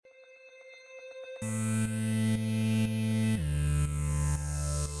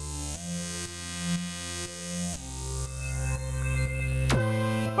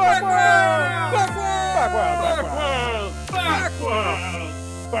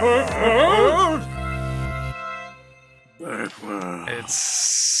It's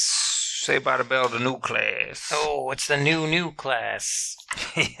Saved by the Bell, the new class. Oh, it's the new class.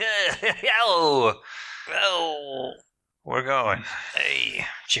 Oh, Oh, we're going. hey,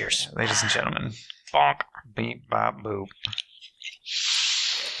 cheers. Ladies and gentlemen. Bonk. Beep, bop, boop.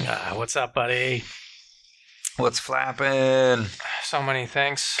 What's up, buddy? What's flapping? So many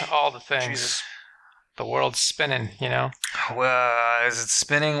things, all the things. Jesus. The world's spinning, you know? Well, is it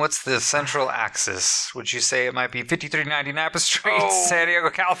spinning? What's the central axis? Would you say it might be 5390 Napa Street, Oh. San Diego,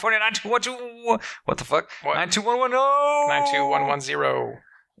 California, 92112? What the fuck? What? 92110! 92110.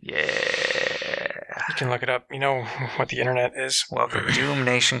 Yeah. You can look it up. You know what the internet is. Welcome to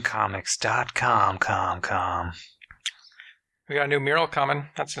DoomNationComics.com. We got a new mural coming.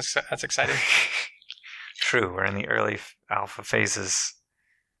 That's exciting. True, we're in the early alpha phases.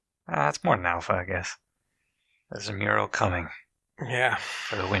 It's more than alpha, I guess. There's a mural coming Yeah.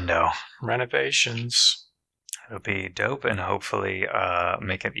 for the window. Renovations. It'll be dope and hopefully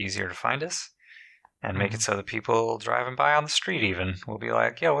make it easier to find us and make it so that people driving by on the street even will be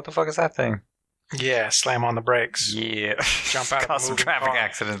like, yo, what the fuck is that thing? Yeah, slam on the brakes. Yeah. Jump out of a Cause some moving traffic car.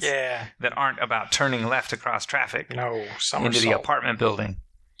 accidents Yeah. that aren't about turning left across traffic No, into the somersault. apartment building.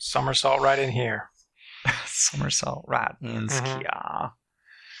 Somersault right in here. Somersault right in Skia.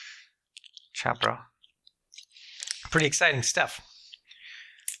 Chapra. Pretty exciting stuff.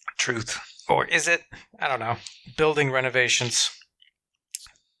 Truth. Or is it? I don't know. Building renovations.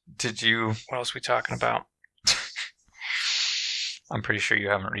 Did you... What else are we talking about? I'm pretty sure you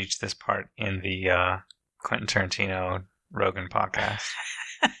haven't reached this part in the Quentin Tarantino Rogan podcast.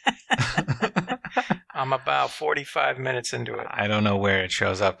 I'm about 45 minutes into it. I don't know where it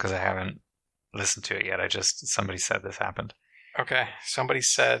shows up because I haven't listened to it yet. Somebody said this happened. Okay. Somebody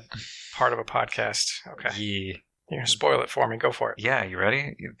said part of a podcast. Okay. Yeah. You're going to spoil it for me. Go for it. Yeah, you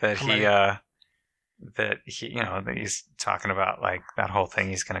ready? That he's talking about like that whole thing.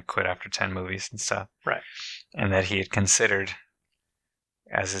 He's going to quit after 10 movies and stuff. Right. And that he had considered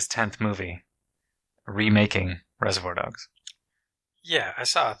as his 10th movie remaking Reservoir Dogs. Yeah, I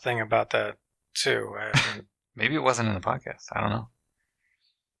saw a thing about that too. Maybe it wasn't in the podcast. I don't know.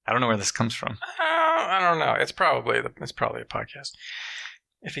 I don't know where this comes from. I don't know. It's probably a podcast.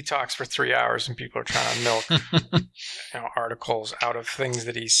 If he talks for 3 hours and people are trying to milk articles out of things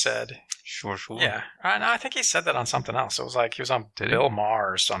that he said. Sure. Yeah. I think he said that on something else. It was like he was on Did he? Bill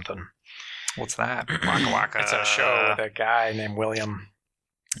Maher or something. What's that? Waka waka. It's a show with a guy named William.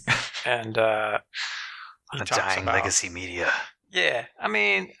 And he on a talks dying about, legacy media. Yeah. I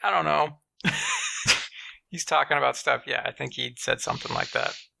mean, I don't know. He's talking about stuff. Yeah, I think he said something like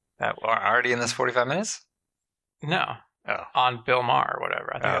that. That already in this 45 minutes? No. Oh. On Bill Maher or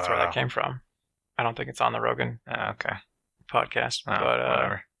whatever. I think that's where Oh. that came from. I don't think it's on the Rogan Okay. podcast. Oh, but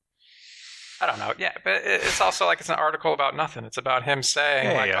whatever. I don't know. Yeah, but it's also like it's an article about nothing. It's about him saying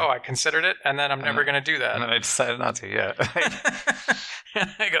Yeah. oh, I considered it, and then I'm never going to do that. And then I decided not to, yeah.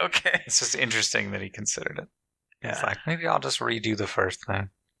 Like, okay. It's just interesting that he considered it. It's Yeah. like, maybe I'll just redo the first thing.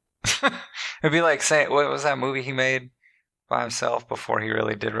 It'd be like saying, what was that movie he made by himself before he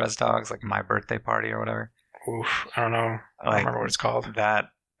really did Res Dogs? Like My Birthday Party or whatever? Oof, I don't know. I don't Like, remember what it's called. That,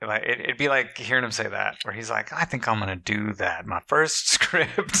 like, it'd be like hearing him say that, where he's like, I think I'm going to do that. My first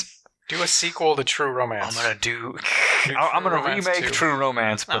script. Do a sequel to True Romance. I'm going to do... Do I'm True going to Romance remake 2. True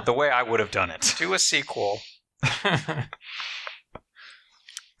Romance, but No. the way I would have done it. Do a sequel.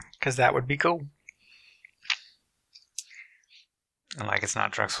 Because that would be cool. And like, it's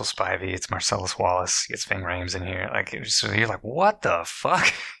not Drexel Spivey, it's Marcellus Wallace. He gets Ving Rhames in here. Like, you're like, what the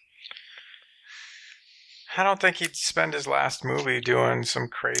fuck? I don't think he'd spend his last movie doing some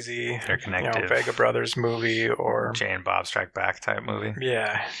crazy They're connected. Vega Brothers movie or... Jay and Bob Strike Back type movie.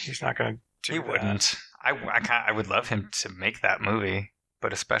 Yeah, he's not going to do He that. wouldn't. I would love him to make that movie,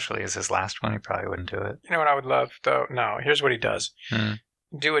 but especially as his last one, he probably wouldn't do it. You know what I would love, though? No, here's what he does. Hmm.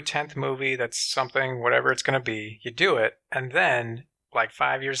 Do a 10th movie that's something, whatever it's going to be. You do it, and then, like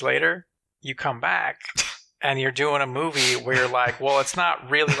 5 years later, you come back, and you're doing a movie where you're like, well, it's not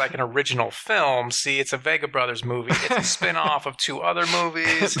really like an original film. See, it's a Vega Brothers movie. It's a spin-off of 2 other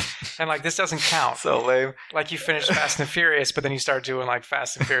movies, and like, this doesn't count. So lame. Like, you finish Fast and Furious, but then you start doing like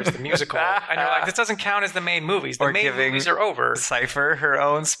Fast and Furious the musical, and you're like, this doesn't count as the main movies. The Or main giving movies are over. Cypher, her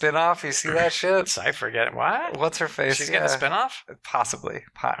own spin-off. You see that shit? Cypher getting what? What's her face? She's getting a spin-off? Possibly.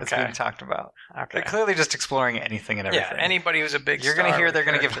 It's Okay. being talked about. Okay. They're clearly just exploring anything and everything. Yeah, anybody who's a big You're going to star hear with they're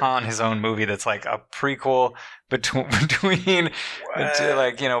going to give character. Han his own movie that's like a prequel between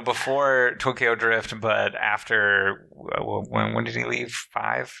before Tokyo Drift, but after when did he leave?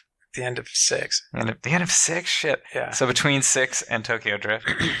 5? the end of 6. And at the end of 6, shit. Yeah. So between 6 and Tokyo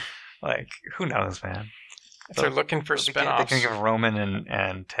Drift, like, who knows, man? If they're looking for spin-offs. They can give Roman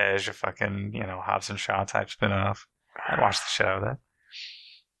and Tej a fucking, Hobbs and Shaw type spin-off. I'd watch the shit out of that.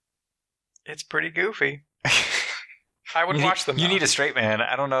 It's pretty goofy. I would watch them. You need a straight man.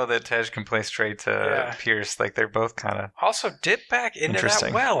 I don't know that Tej can play straight to Pierce. Like, they're both kind of also dip back into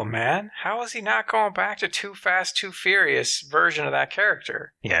that well, man. How is he not going back to Too Fast, Too Furious version of that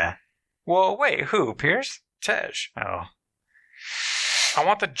character? Yeah. Well, wait, who? Pierce? Tej. Oh. I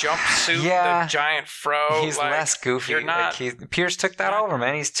want the jumpsuit, the giant fro. He's less goofy. You're not, Pierce took that over,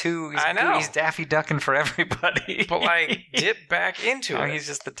 man. He's I know. He's Daffy Ducking for everybody. But, like, dip back into it. He's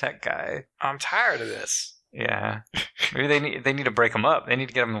just the tech guy. I'm tired of this. Yeah. Maybe they need to break them up. They need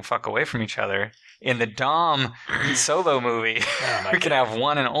to get them to fuck away from each other. In the Dom solo movie, we can have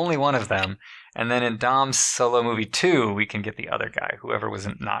one and only one of them. And then in Dom's solo movie 2, we can get the other guy, whoever was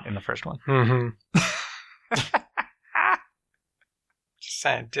not in the first one. Mm-hmm. Just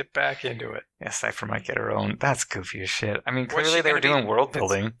saying, dip back into it. Yeah, Cypher might get her own. That's goofy as shit. I mean, clearly they were doing world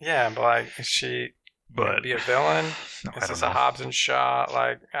building. Yeah, but like, is she... But be a villain? Is this a Hobbs and Shaw?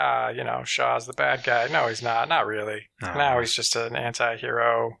 Like, Shaw's the bad guy. No, he's not. Not really. No. Now he's just an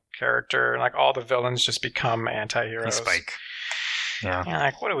anti-hero character. Like, all the villains just become anti-heroes. He's Spike. Yeah.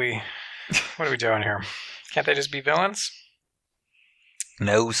 Like, what are we doing here? Can't they just be villains?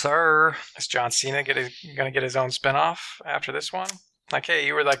 No, sir. Is John Cena going to get his own spinoff after this one? Like, hey,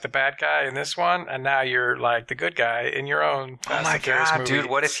 you were like the bad guy in this one, and now you're like the good guy in your own Fast and Furious movie. Dude,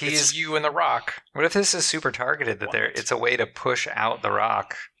 what if it's you and The Rock? What if this is super targeted, that it's a way to push out The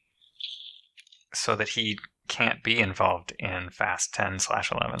Rock so that he can't be involved in Fast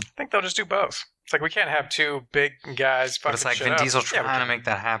 10/11? I think they'll just do both. It's like, we can't have two big guys fucking shit up. But it's like Vin Diesel trying to make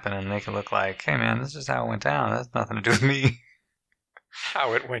that happen and make it look like, hey man, this is how it went down. That's nothing to do with me.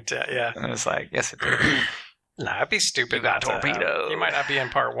 How it went down, yeah. And it's like, yes it did. Nah, it'd be stupid. You got torpedoes. He might not be in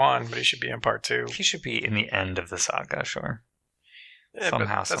part 1, but he should be in part 2. He should be in the end of the saga, sure. Yeah,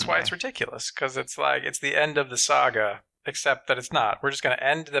 somehow, that's why it's ridiculous, because it's like, it's the end of the saga, except that it's not. We're just going to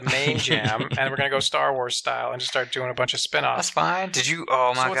end the main jam, and we're going to go Star Wars style and just start doing a bunch of spin-offs. That's fine. Did you?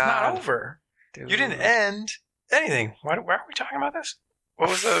 Oh my god. So it's not over. Dude. You didn't end anything. Why are we talking about this? What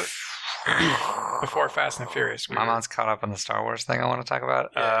was the... Before Fast and Furious. My mom's caught up on the Star Wars thing I want to talk about.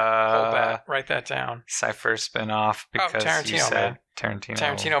 Yeah, hold that. Write that down. Cypher spinoff because Tarantino, you said man. Tarantino.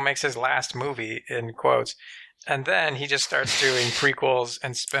 Tarantino makes his last movie, in quotes, and then he just starts doing prequels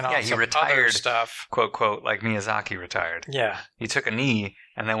and spinoffs of other stuff. Quote, quote, like Miyazaki retired. Yeah. He took a knee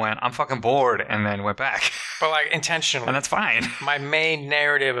and then went, I'm fucking bored, and then went back. But like intentionally. And that's fine. My main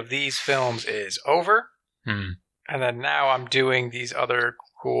narrative of these films is over. And then now I'm doing these other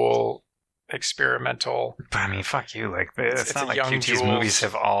cool... experimental. But I mean, fuck you. Like, it's not like QT's movies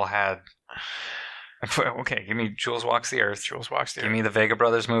have all had. Okay, give me Jules Walks the Earth. Give me the Vega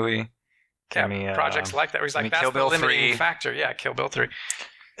Brothers movie. Give me projects like that. Where he's like, that's the limiting factor. Yeah, Kill Bill 3.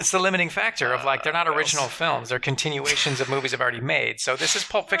 It's the limiting factor of like, they're not original films. They're continuations of movies I've already made. So this is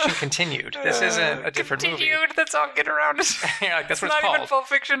Pulp Fiction continued. This isn't a different movie. That's all get around. Yeah, like, that's what it's called. Not even Pulp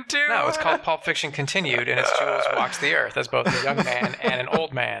Fiction 2. No, it's called Pulp Fiction Continued, and it's Jules Walks the Earth as both a young man and an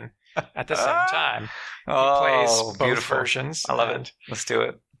old man at the same time. He plays both versions. I love it. Let's do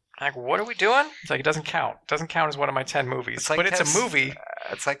it. Like, what are we doing? It's like, it doesn't count. It doesn't count as one of my 10 movies. But it's a movie.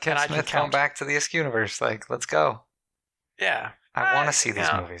 It's like Kevin Smith coming back to the Isk universe. Like, let's go. Yeah. I want to see these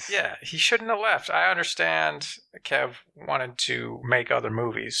movies. Yeah, he shouldn't have left. I understand Kev wanted to make other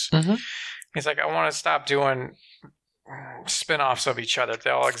movies. He's like, I want to stop doing spin-offs of each other. They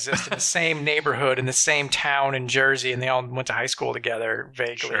all exist in the same neighborhood, in the same town in Jersey, and they all went to high school together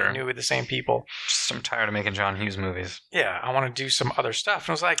vaguely and knew the same people. Just, I'm tired of making John Hughes movies. Yeah, I want to do some other stuff. And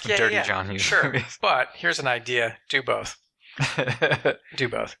I was like, Dirty John Hughes movies. But here's an idea. Do both. Do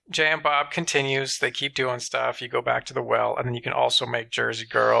both. Jay and Bob continues. They keep doing stuff. You go back to the well, and then you can also make Jersey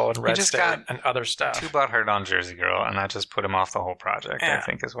Girl and Red State and other stuff. Too butthurt on Jersey Girl, and that just put him off the whole project, I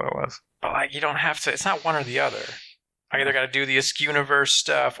think is what it was. But like, you don't have to. It's not one or the other. I either got to do the Isk universe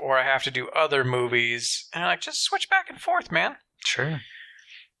stuff, or I have to do other movies. And like, just switch back and forth, man. Sure.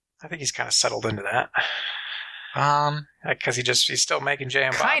 I think he's kind of settled into that. Because he's still making Jay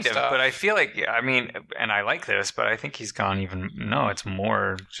and Bob kind of, stuff. But I feel like, I mean, and I like this, but I think he's gone even. No, it's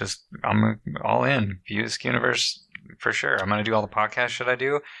more just I'm all in. Isk universe for sure. I'm gonna do all the podcast shit I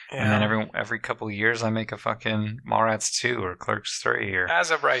do, and then every couple of years I make a fucking Mallrats 2 or Clerks 3 or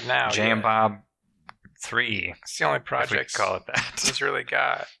as of right now, Jay and Bob 3. It's the only project if we call it that. He's really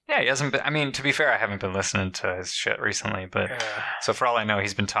got. Yeah, he hasn't been. I mean, to be fair, I haven't been listening to his shit recently, but so for all I know,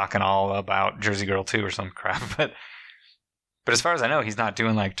 he's been talking all about Jersey Girl 2 or some crap. But But as far as I know, he's not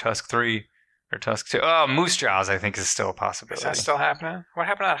doing like Tusk 3 or Tusk 2. Oh, Moose Jaws, I think, is still a possibility. Is that still happening? What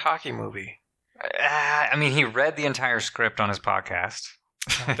happened to that hockey movie? I mean, he read the entire script on his podcast.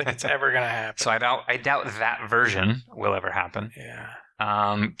 I don't think it's ever going to happen. So I doubt that version will ever happen.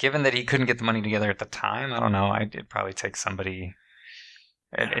 Yeah. Given that he couldn't get the money together at the time, I don't know. It'd probably take somebody.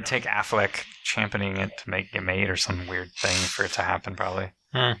 It'd take Affleck championing it to make it made or some weird thing for it to happen, probably.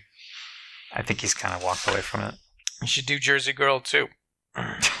 Hmm. I think he's kind of walked away from it. You should do Jersey Girl, too.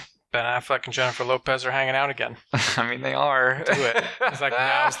 Ben Affleck and Jennifer Lopez are hanging out again. I mean, they are. Do it. It's like,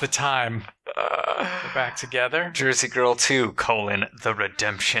 now's the time. They're back together. Jersey Girl 2, the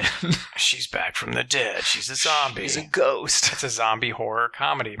redemption. She's back from the dead. She's a zombie. She's a ghost. It's a zombie horror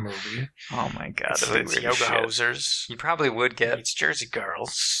comedy movie. Oh my god. It's Yoga Hosers. You probably would get... It's Jersey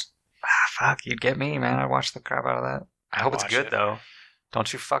Girls. Fuck, you'd get me, man. I'd watch the crap out of that. I hope it's good, though.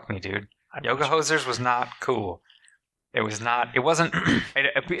 Don't you fuck me, dude. Yoga Hosers was not cool. It was not. It wasn't.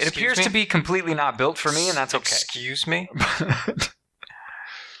 It appears to be completely not built for me, and that's okay. Excuse me?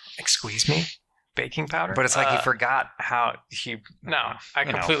 Excuse me? Baking powder? But it's like he forgot how he... No, I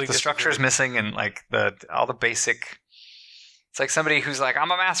completely the structure is missing, and like all the basic... It's like somebody who's like,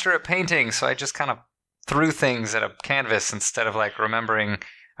 I'm a master at painting, so I just kind of threw things at a canvas instead of like remembering...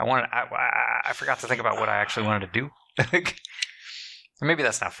 I forgot to think about what I actually wanted to do. Maybe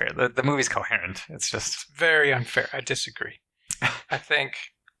that's not fair. The movie's coherent. It's just... Very unfair. I disagree. I think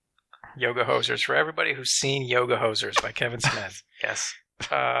Yoga Hosers, for everybody who's seen Yoga Hosers by Kevin Smith, yes,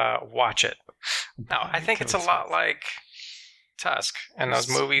 watch it. Now, I think it's a lot like Tusk and those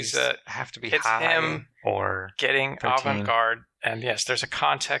movies that have to be it's high him or getting 13. avant-garde. And yes, there's a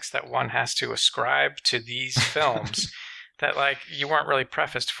context that one has to ascribe to these films that like you weren't really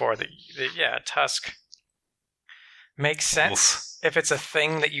prefaced for. That yeah, Tusk makes sense if it's a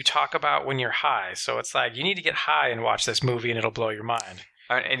thing that you talk about when you're high. So it's like you need to get high and watch this movie and it'll blow your mind.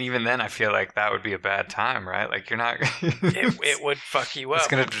 And even then, I feel like that would be a bad time, right? Like you're not. it would fuck you up.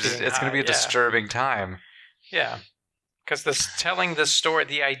 It's gonna be a disturbing time. Yeah, because telling the story,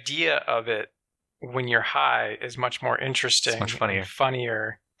 the idea of it when you're high is much more interesting, it's much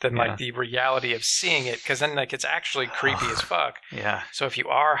funnier than like the reality of seeing it. Because then like it's actually creepy as fuck. Yeah. So if you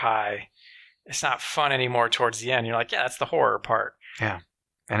are high, it's not fun anymore towards the end. You're like, yeah, that's the horror part. Yeah,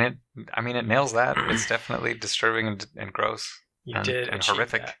 and it nails that. It's definitely disturbing and gross. And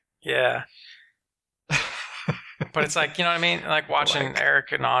horrific. That. Yeah. But it's like, you know what I mean? Like watching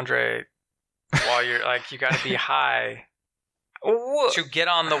Eric and Andre while you're like, you got to be high to get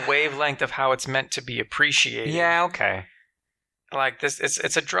on the wavelength of how it's meant to be appreciated. Yeah, okay. Like this,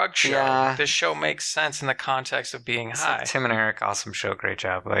 it's a drug show. Yeah. This show makes sense in the context of being high. Like Tim and Eric, awesome show, great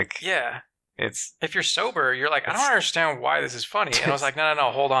job. Like, yeah. If you're sober, you're like, I don't understand why this is funny. And I was like, no,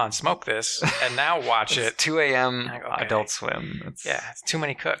 hold on, smoke this, and now watch it. 2 a.m. Adult Swim. It's too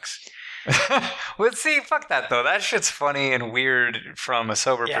many cooks. Well, see, fuck that though. That shit's funny and weird from a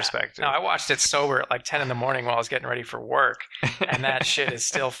sober perspective. No, I watched it sober at like 10 in the morning while I was getting ready for work, and that shit is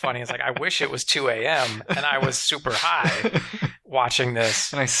still funny. It's like, I wish it was 2 a.m. and I was super high watching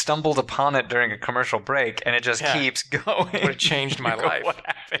this. And I stumbled upon it during a commercial break, and it just keeps going. It would have changed my life. What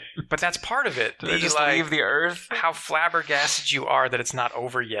happened? But that's part of it. Did I just leave the earth? How flabbergasted you are that it's not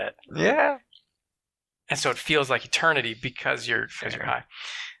over yet. Yeah. And so it feels like eternity because you're high.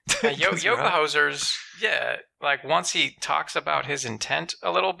 Yoga Hosers, like once he talks about his intent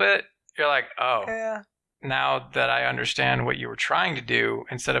a little bit, you're like, oh, now that I understand what you were trying to do,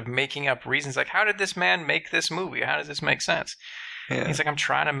 instead of making up reasons like, how did this man make this movie? How does this make sense? Yeah. He's like, I'm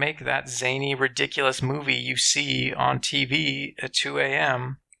trying to make that zany, ridiculous movie you see on TV at 2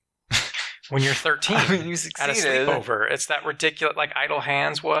 a.m. when you're 13 I mean, you succeeded. At a sleepover. It's that ridiculous, like Idle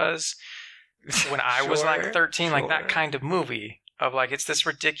Hands was when I was like 13, like that kind of movie. Of like, it's this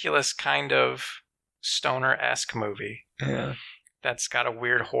ridiculous kind of stoner-esque movie. Yeah. That's got a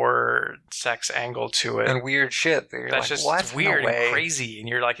weird horror sex angle to it. And weird shit. That's like, just what? Weird and crazy. And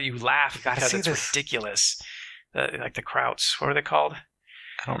you're like, you laugh because it's ridiculous. Like the Krauts. What are they called?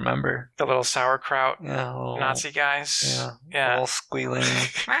 I don't remember. The little sauerkraut Nazi guys. Yeah. All squealing.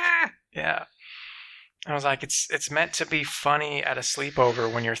 Yeah. I was like, it's meant to be funny at a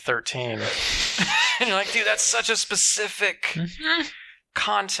sleepover when you're 13. And you're like, dude, that's such a specific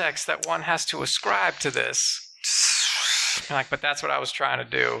context that one has to ascribe to this. You're like, but that's what I was trying to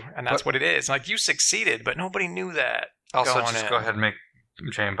do, and that's what it is. Like, you succeeded, but nobody knew that. Also, just go ahead and make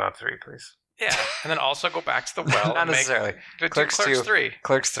Jay and Bob 3, please. Yeah, and then also go back to the well. Not necessarily. Clerks 3.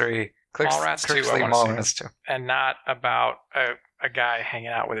 Clerks 3. Mallrats 2. Mallrats 2. And not about a guy hanging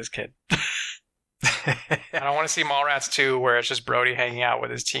out with his kid. I don't want to see Mallrats 2 where it's just Brody hanging out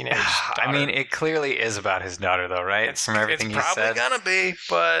with his teenage daughter. I mean, it clearly is about his daughter, though, right? From everything you said. It's probably gonna be,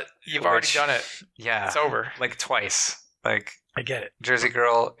 but you've already done it. Yeah. It's over. Like twice. Like, I get it. Jersey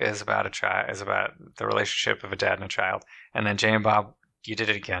Girl is about about the relationship of a dad and a child. And then Jay and Bob, you did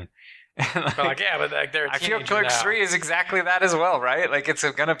it again. But like, yeah, but like they're a I feel teenager Clerks now. 3 is exactly that as well, right? Like, it's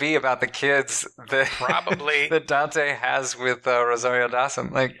going to be about the kids that, Probably. that Dante has with Rosario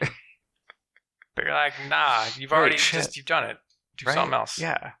Dawson. Like, But you're like, nah, you've already you've done it. Do right? something else.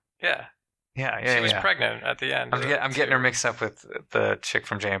 Yeah. Yeah. Yeah. She was pregnant at the end. I'm getting her mixed up with the chick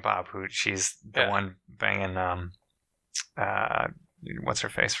from Jay and Bob, who she's the one banging, what's her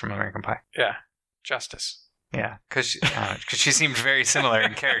face from American Pie? Yeah. Justice. Yeah, because she seemed very similar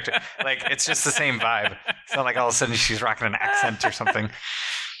in character. Like, it's just the same vibe. It's not like all of a sudden she's rocking an accent or something.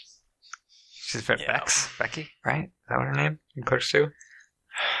 She's Becky, right? Is that what her name in Clerks 2?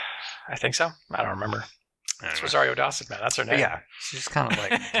 I think so. I don't remember. It's Rosario Dawson, man. That's her name. Yeah, she's kind of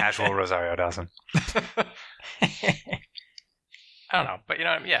like casual Rosario Dawson. I don't know, but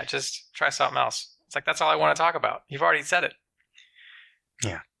just try something else. It's like, that's all I want to talk about. You've already said it.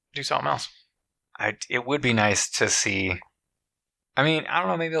 Yeah. Do something else. It would be nice to see. I mean, I don't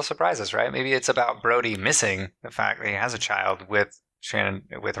know. Maybe it'll surprise us, right? Maybe it's about Brody missing the fact that he has a child with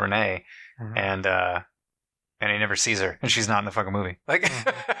Renee, mm-hmm. and he never sees her, and she's not in the fucking movie. Like,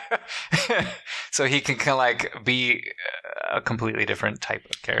 mm-hmm. So he can kind of like be a completely different type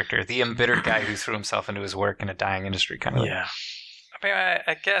of character, the embittered guy who threw himself into his work in a dying industry, kind of. Yeah. I mean,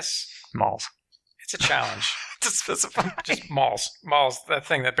 I guess malls. It's a challenge. To specify. Just malls, that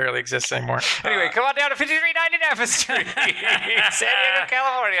thing that barely exists anymore. Anyway, come on down to 5390 Napa Street, San Diego,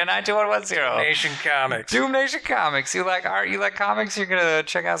 California, 92110. Nation Comics. Doom Nation Comics. You like art? You like comics? You're gonna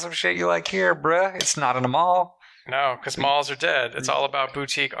check out some shit you like here, bruh. It's not in a mall. No, because malls are dead. It's all about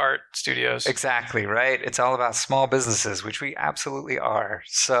boutique art studios. Exactly, right? It's all about small businesses, which we absolutely are.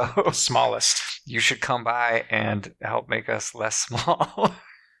 So smallest. You should come by and help make us less small.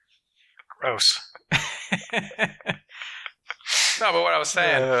 Gross. No, but what I was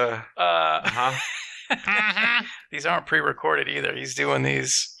saying, these aren't pre-recorded either. He's doing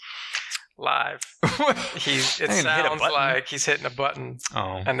these live. It sounds like he's hitting a button,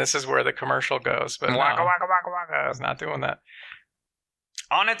 and this is where the commercial goes. But waka, waka, waka, waka. He's not doing that.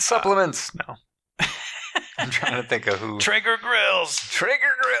 On its supplements. No. I'm trying to think of who. Traeger Grills.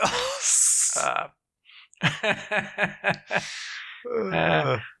 Traeger Grills.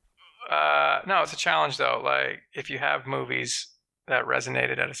 No, it's a challenge though. Like, if you have movies that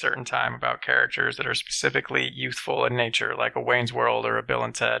resonated at a certain time about characters that are specifically youthful in nature, like a Wayne's World or a Bill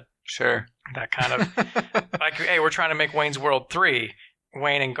and Ted. Sure. That kind of like, hey, we're trying to make Wayne's World 3.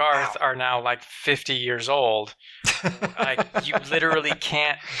 Wayne and Garth are now like 50 years old. Like, you literally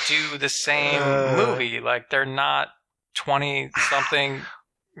can't do the same movie. Like, they're not 20-something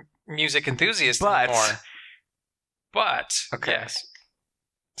music enthusiasts anymore. But okay. Yes.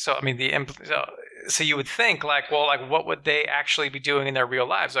 So, I mean, so you would think, like, well, like, what would they actually be doing in their real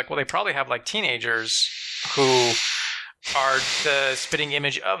lives? Like, well, they probably have, like, teenagers who are the spitting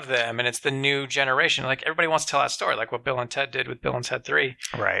image of them, and it's the new generation. Like, everybody wants to tell that story, like what Bill and Ted did with Bill and Ted 3.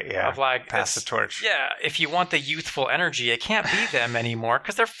 Right, yeah. Of, like, pass the torch. Yeah, if you want the youthful energy, it can't be them anymore,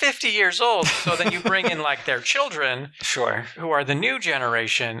 because they're 50 years old. So then you bring in, like, their children. Sure. Who are the new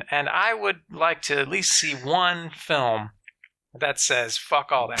generation, and I would like to at least see one film that says, fuck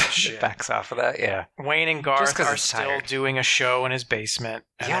all that shit. Backs off of that, yeah. Wayne and Garth are still doing a show in his basement.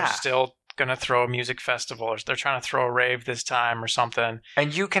 And they're still going to throw a music festival. Or they're trying to throw a rave this time or something.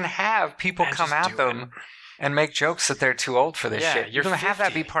 And you can have people come at them and make jokes that they're too old for this shit. You're going to have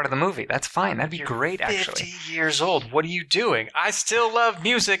that be part of the movie. That's fine. That'd be great, actually. 50 years old. What are you doing? I still love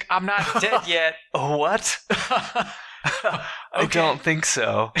music. I'm not dead yet. What? I don't think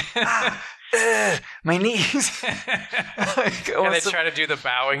so. My knees. And they try to do the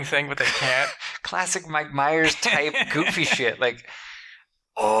bowing thing, but they can't. Classic Mike Myers type goofy shit. Like,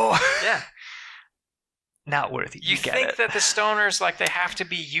 yeah. Not worth it. You think that the stoners, like, they have to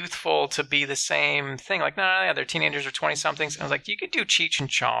be youthful to be the same thing. Like, no, they're teenagers or 20-somethings. And I was like, you could do Cheech and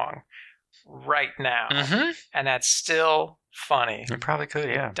Chong right now. Mm-hmm. And that's still funny. You probably could,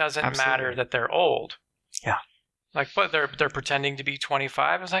 yeah. It doesn't matter that they're old. Yeah. Like, but they're pretending to be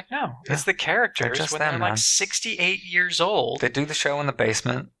 25. I was like, no, it's the characters when they're like 68 years old. They do the show in the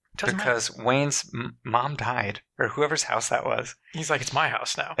basement because Wayne's mom died, or whoever's house that was. He's like, it's my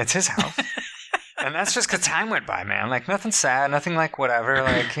house now. It's his house. And that's just because time went by, man. Like, nothing sad, nothing like whatever.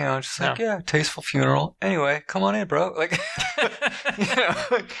 Like, you know, just like, tasteful funeral. Anyway, come on in, bro. Like, you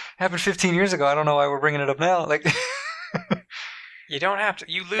know, happened 15 years ago. I don't know why we're bringing it up now. Like, you don't have to.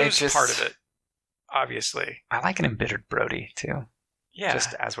 You lose part of it. obviously. I like an embittered Brody too. Yeah.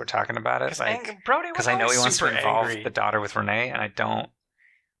 Just as we're talking about it, Because I know he wants to involve angry. the daughter with Renee, and I don't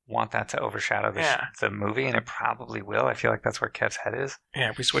want that to overshadow the movie, and it probably will. I feel like that's where Kev's head is.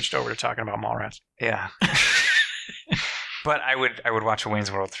 Yeah, we switched over to talking about Mallrats. Yeah. But I would watch a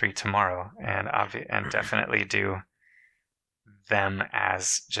Wayne's World 3 tomorrow, and definitely do them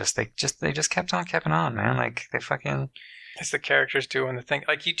as they just kept on, man. Like they fucking. It's the characters doing the thing.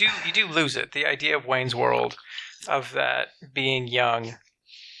 Like you do lose it. The idea of Wayne's World, of that being young,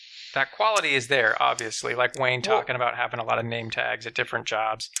 that quality is there, obviously. Like Wayne talking about having a lot of name tags at different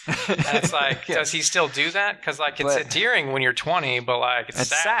jobs. And it's like, does he still do that? Because like it's endearing when you're 20, but like it's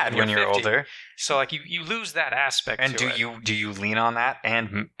sad when you're 50. Older. So like you lose that aspect. And do you lean on that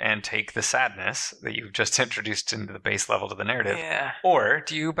and take the sadness that you've just introduced into the base level to the narrative? Yeah. Or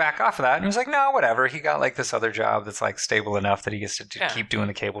do you back off of that and he's like, no, whatever. He got like this other job that's like stable enough that he gets to keep doing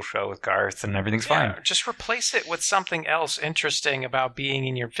the cable show with Garth and everything's fine. Just replace it with something else interesting about being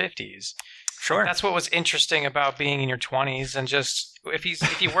in your 50s. Sure. That's what was interesting about being in your 20s, and just if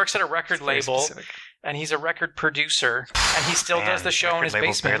he works at a record label. Specific. And he's a record producer, and he still does the show in his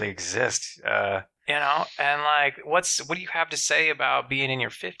basement. Barely exist, and like, what do you have to say about being in your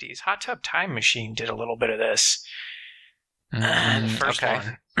 50s? Hot Tub Time Machine did a little bit of this. The first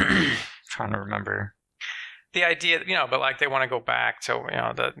one. Trying to remember the idea, but like they want to go back to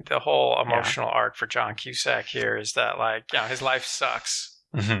the whole emotional arc for John Cusack here is that like his life sucks.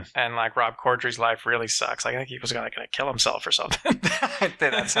 Mm-hmm. And like Rob Corddry's life really sucks. Like, I think he was gonna kill himself or something.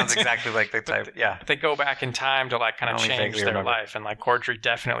 That sounds exactly like the type. Yeah, they go back in time to like kind of change their life, and like Corddry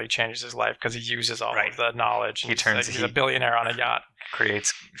definitely changes his life because he uses all of the knowledge. He's a billionaire on a yacht,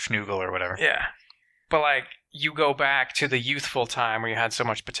 creates Schnoogle or whatever. Yeah, but like you go back to the youthful time where you had so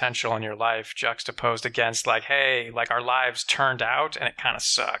much potential in your life, juxtaposed against like, hey, like our lives turned out and it kind of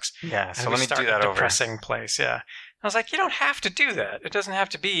sucks. Yeah, so let me do that over. Depressing place. Yeah. I was like, you don't have to do that. It doesn't have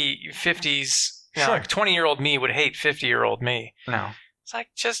to be 50s. Like 20-year-old me would hate 50-year-old me. No. It's like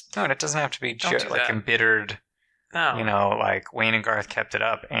just... No, it doesn't have to be like embittered. No. Like Wayne and Garth kept it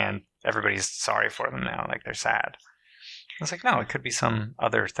up and everybody's sorry for them now. Like they're sad. It's like, no, it could be some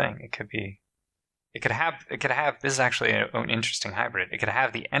other thing. It could have, this is actually an interesting hybrid. It could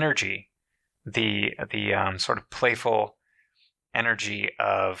have the energy, the sort of playful energy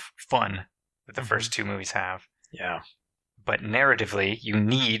of fun that the first two movies have. Yeah. But narratively, you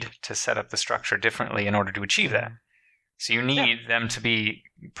need to set up the structure differently in order to achieve that. So you need them to be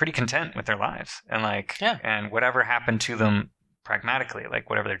pretty content with their lives and whatever happened to them pragmatically, like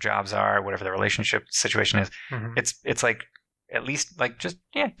whatever their jobs are, whatever their relationship situation is, it's like at least like just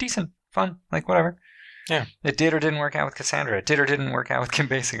decent, fun, like whatever. Yeah. It did or didn't work out with Cassandra. It did or didn't work out with Kim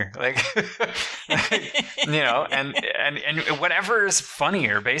Basinger. Like, and whatever's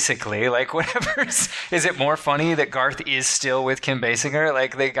funnier, basically. Like, is it more funny that Garth is still with Kim Basinger?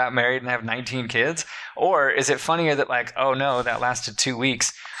 Like, they got married and have 19 kids? Or is it funnier that, like, oh no, that lasted 2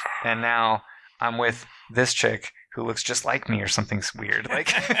 weeks and now I'm with this chick who looks just like me or something's weird.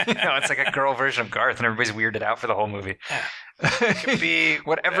 Like, it's like a girl version of Garth and everybody's weirded out for the whole movie. Yeah. It could be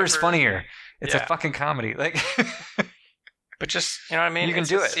whatever's funnier. It's a fucking comedy. Like, but just, you know what I mean? You can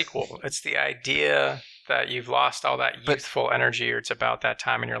do it. Sequel. It's the idea that you've lost all that youthful energy, or it's about that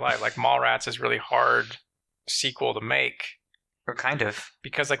time in your life. Like Mallrats is really hard sequel to make. Or kind of.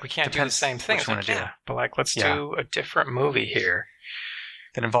 Because like we can't do the same thing. What you want to do. But like let's do a different movie here.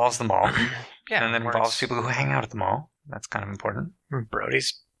 That involves the mall. And then involves people who hang out at the mall. That's kind of important.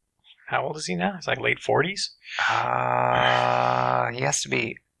 Brody's, how old is he now? He's like late 40s? He has to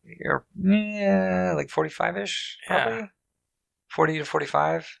be like 45-ish, probably. Yeah. 40 to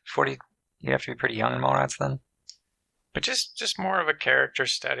 45. 40, you have to be pretty young in Mallrats then. But just more of a character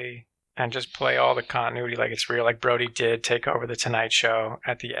study and just play all the continuity like it's real. Like Brody did take over the Tonight Show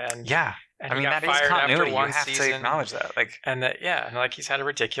at the end. Yeah. And that is continuity. You have to acknowledge that. Like, and that, and like he's had a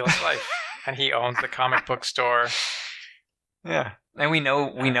ridiculous life. And he owns the comic book store. Yeah. And we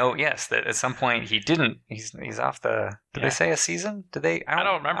know, yes, that at some point he didn't. He's off the. Did they say a season? Did they? I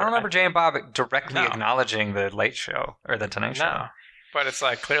don't remember. I don't remember Jay and Bob directly acknowledging the Late Show or the Tonight Show. No, but it's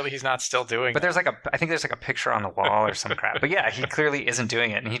like clearly he's not still doing. But I think there's like a picture on the wall or some crap. But yeah, he clearly isn't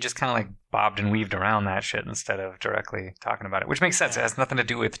doing it, and he just kind of like bobbed and weaved around that shit instead of directly talking about it, which makes sense. It has nothing to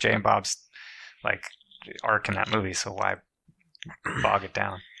do with Jay and Bob's like arc in that movie, so why bog it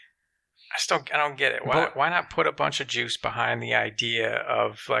down? I don't get it. Why not put a bunch of juice behind the idea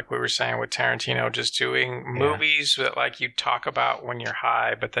of, like we were saying with Tarantino, just doing movies that like you talk about when you're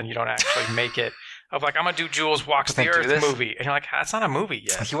high, but then you don't actually make it of like, I'm gonna do Jules Walks the But then do Earth this? movie, and you're like, that's not a movie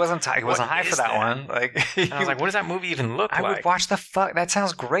yet. He wasn't high What for is that that? one. Like, And I was like, what does that movie even look I like? would watch the fuck. That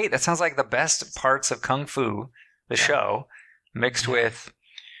sounds great. That sounds like the best parts of Kung Fu, the show, mixed with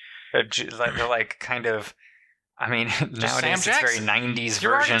like kind of. I mean, nowadays it's very 90s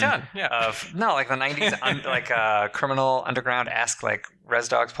You're already version done. Yeah. of like the 90s like Criminal Underground-esque like Res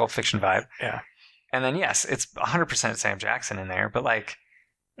Dogs Pulp Fiction vibe. Yeah. And then yes, it's 100% Sam Jackson in there, but like,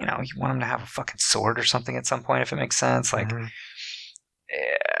 you know, you want him to have a fucking sword or something at some point if it makes sense, like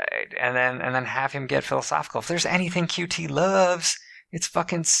and then have him get philosophical. If there's anything QT loves, it's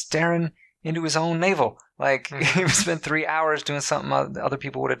fucking staring into his own navel. Like he spent 3 hours doing something other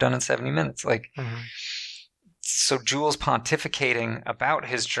people would have done in 70 minutes. Like so Jules pontificating about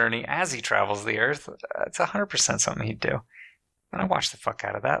his journey as he travels the earth, it's 100% something he'd do. And I watch the fuck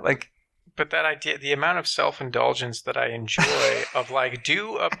out of that. Like, but that idea, the amount of self-indulgence that I enjoy of like,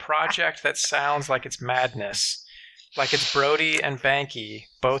 do a project that sounds like it's madness. Like it's Brody and Banky,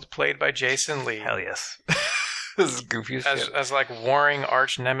 both played by Jason Lee. hell yes. This is goofy as shit. As like warring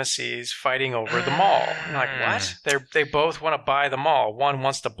arch nemeses fighting over the mall. I'm like, what? They both want to buy the mall. One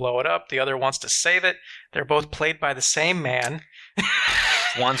wants to blow it up. The other wants to save it. They're both played by the same man.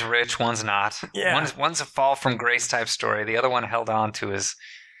 One's rich, one's not. Yeah. One's a fall from grace type story. The other one held on to his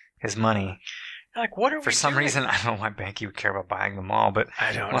money. Like, what are we For some doing? reason, I don't know why Banky would care about buying the mall, but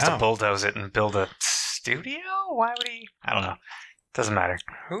I don't he wants know. to bulldoze it and build a studio? Why would he? I don't know. Doesn't matter.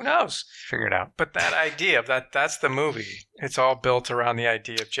 Who knows? Figure it out. But that idea of that's the movie. It's all built around the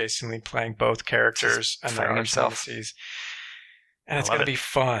idea of Jason Lee playing both characters and their fighting arch himself. nemeses. And it's love going to it. be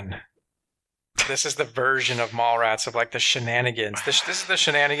fun. This is the version of Mallrats of like the shenanigans. This is the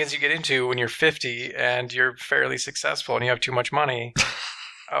shenanigans you get into when you're 50 and you're fairly successful and you have too much money.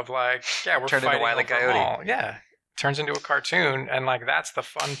 Of like, yeah, we're Turned into fighting Wile E. over a Coyote. mall. Yeah, turns into a cartoon, and like that's the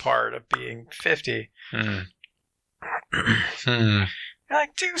fun part of being 50. You're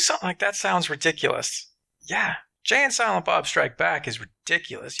like, do something like that sounds ridiculous. Yeah, Jay and Silent Bob Strike Back is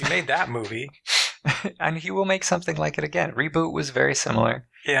ridiculous. You made that movie, And he will make something like it again. Reboot was very similar,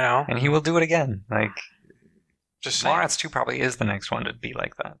 you know. and he will do it again. Like, Just saying. Mallrats 2 probably is the next one to be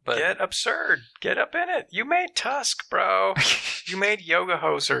like that. But Get absurd. Get up in it. You made Tusk, bro. You made Yoga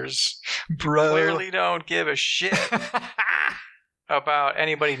Hosers. bro. Clearly don't give a shit about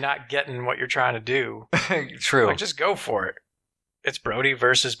anybody not getting what you're trying to do. True. Like, just go for it. It's Brody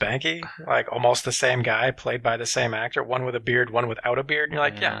versus Banky, like almost the same guy, played by the same actor, one with a beard, one without a beard. And you're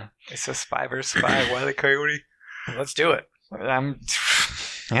like, yeah, It's a spy versus spy. Wile E. Coyote. let's do it.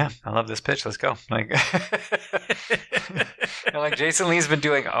 Yeah, I love this pitch. Let's go. Like, and like Jason Lee's been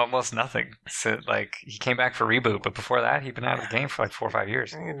doing almost nothing. So like he came back for Reboot, but before that he'd been out of the game for like 4 or 5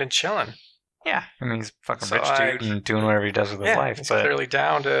 years. He's been chilling. Yeah, I mean he's a fucking So, rich like, dude and doing whatever he does with his life. he's But clearly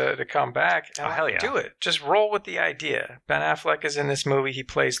down to come back. And Oh, hell yeah. do it. Just roll with the idea. Ben Affleck is in this movie. He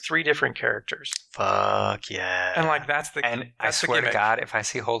plays 3 different characters, fuck yeah. and like that's the and I that's the swear to gimmick. God, if I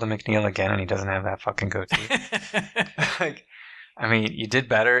see Holden McNeil again and he doesn't have that fucking goatee, like, I mean, you did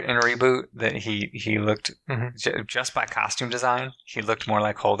better in Reboot that he looked Mhm. just by costume design, he looked more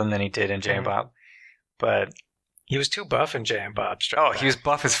like Holden than he did in Jay and Mhm. Bob. But He was too buff in Jay and Bob Strike Back. he was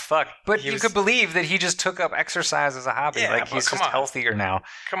buff as fuck. But He you was- could believe that he just took up exercise as a hobby. Yeah, like but he's come just on. healthier now.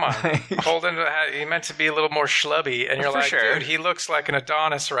 Come on. Holden, he meant to be a little more schlubby, and you're For like, sure. dude, he looks like an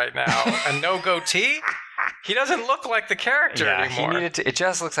Adonis right now. And no goatee? He doesn't look like the character Yeah, anymore. he needed to. It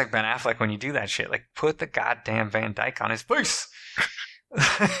just looks like Ben Affleck when you do that shit. Like put the goddamn Van Dyke on his face.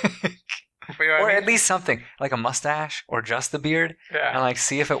 You know what Or I at mean? least something like a mustache or just the beard, Yeah. and like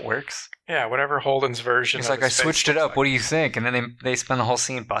see if it works. Yeah, whatever Holden's version. It's of like I his face switched it looks up. What do you think? And then they spend the whole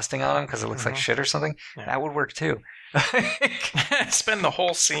scene busting on him because it looks like Mhm. shit or something. Yeah. That would work too. like. Spend the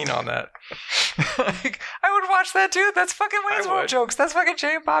whole scene on that. Like, I would watch that too. That's fucking Wayne's I World would. jokes. That's fucking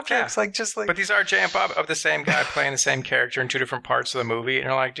Jay and Bob Yeah. jokes. Like just like But these are Jay and Bob of the same guy playing the same character in 2 different parts of the movie, and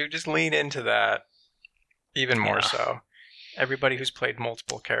you're like, dude, just lean into that even more Yeah. so. Everybody who's played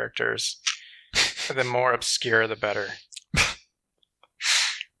multiple characters, the more obscure, the better.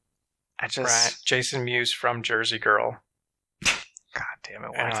 I just Right? Jason Mewes from Jersey Girl. God damn it.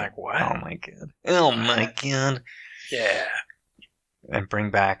 And Why I'm is like, it- what? Oh my god. Oh my god. Yeah. And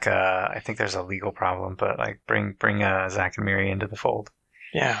bring back I think there's a legal problem, but like bring Zach and Miri into the fold.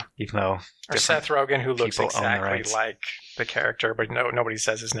 Yeah. Even though Or Seth Rogen, who looks people own the exactly rights. like the character, but nobody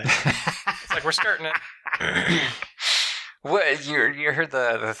says his name. It's like, we're skirting it. What you heard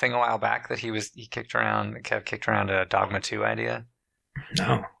the thing a while back that Kev kicked around a Dogma 2 idea?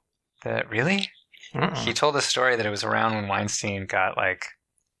 No. That really? He told a story that it was around when Weinstein got like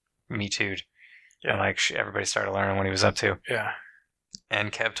Me Too'd. Yeah. And like everybody started learning what he was up to. Yeah.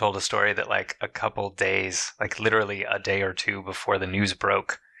 And Kev told a story that like a couple days, like literally a day or two before the news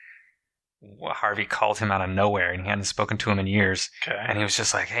broke, Harvey called him out of nowhere, and he hadn't spoken to him in years. Okay. And he was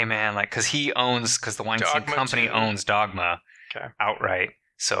just like, "Hey man, like, because the Weinstein Dogma Company 2. owns Dogma Okay. outright.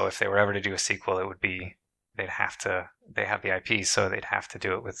 So if they were ever to do a sequel, it would be they have the IP, so they'd have to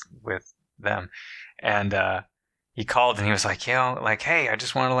do it with them." And he called and he was like, like, "Hey, I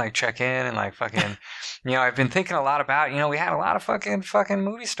just wanted to like check in and like fucking, I've been thinking a lot about, we had a lot of fucking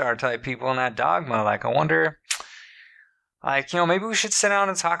movie star type people in that Dogma. Like, I wonder, like, maybe we should sit down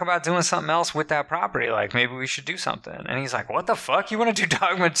and talk about doing something else with that property. Like, maybe we should do something." And he's like, "What the fuck? You want to do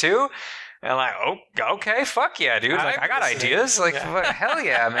Dogma 2? And I'm like, "Oh, okay, fuck yeah, dude. Like, I got ideas. Like, hell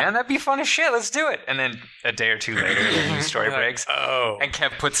yeah, man. That'd be fun as shit. Let's do it." And then a day or two later, the news story breaks. Oh. And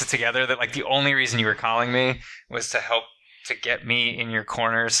Kev puts it together that, like, the only reason you were calling me was to help to get me in your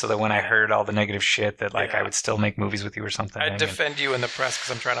corner so that when I heard all the negative shit that, like, I would still make movies with you or something. I'd defend you in the press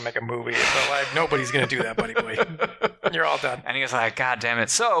because I'm trying to make a movie. But, like, nobody's going to do that, buddy boy. You're all done. And he was like, "God damn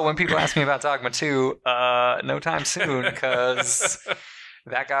it." So when people ask me about Dogma 2, no time soon, because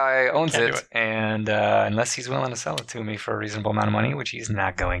that guy owns it. And unless he's willing to sell it to me for a reasonable amount of money, which he's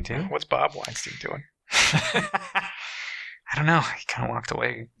not going to. What's Bob Weinstein doing? I don't know. He kind of walked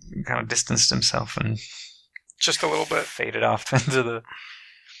away, kind of distanced himself and just a little bit faded off into the...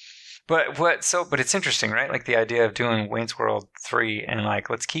 But it's interesting, right? Like the idea of doing Wayne's World 3 and like,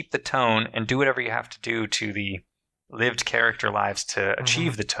 let's keep the tone and do whatever you have to do to the lived character lives to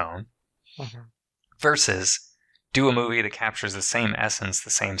achieve the tone versus do a movie that captures the same essence, the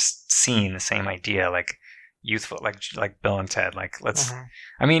same scene, the same idea, like youthful, like Bill and Ted. Like, let's.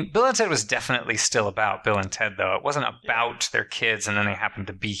 I mean, Bill and Ted was definitely still about Bill and Ted, though. It wasn't about their kids, and then they happened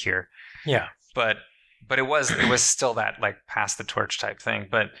to be here. Yeah, but it was still that like pass the torch type thing.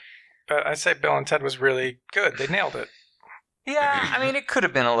 But I'd say Bill and Ted was really good. They nailed it. Yeah, I mean, it could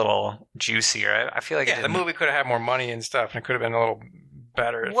have been a little juicier. I feel like the movie could have had more money and stuff, and it could have been a little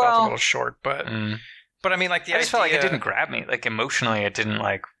better. It felt a little short, but I mean, like I just felt like it didn't grab me. Like emotionally, it didn't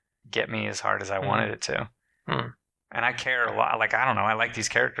like get me as hard as I wanted it to. And I care a lot. Like, I don't know. I like these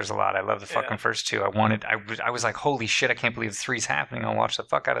characters a lot. I love the fucking first two. I was like, holy shit, I can't believe 3's happening. I'll watch the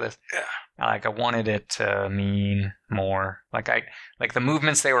fuck out of this. Yeah. Like, I wanted it to mean more. Like the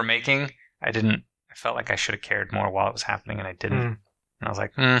movements they were making, I felt like I should have cared more while it was happening, and I didn't. And I was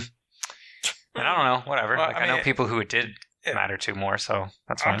like, And I don't know, whatever. Well, I know people who it did matter to more, so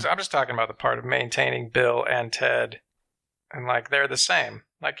that's fine. I'm just talking about the part of maintaining Bill and Ted, and like they're the same.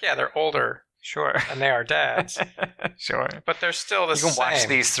 Like, yeah, they're older. Sure. And they are dads. Sure. But they're still the same. You can watch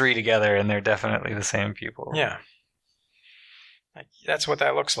these three together, and they're definitely the same people. Yeah. Like, that's what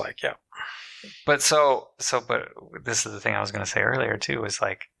that looks like, yeah. But but this is the thing I was going to say earlier, too, is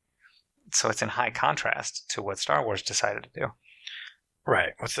like, so it's in high contrast to what Star Wars decided to do.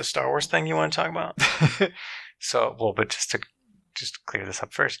 Right. What's the Star Wars thing you want to talk about? But just to clear this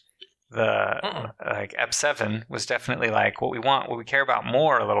up first, like Ep 7 was definitely like what we care about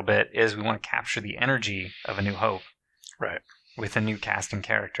more a little bit is we want to capture the energy of A New Hope, right? With a new cast and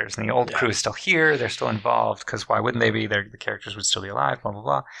characters, and the old crew is still here; they're still involved because why wouldn't they be? The characters would still be alive, blah blah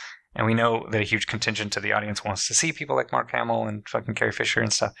blah. And we know that a huge contingent of the audience wants to see people like Mark Hamill and fucking Carrie Fisher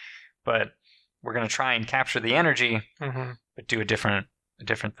and stuff. But we're going to try and capture the energy, but do a different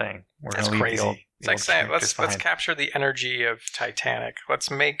thing. That's crazy. It's like saying, let's capture the energy of Titanic.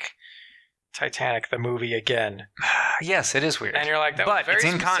 Let's make Titanic the movie again. Yes, it is weird. And you're like, but it's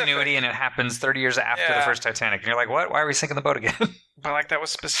in continuity, and it happens 30 years after the first Titanic. And you're like, what? Why are we sinking the boat again? But like that was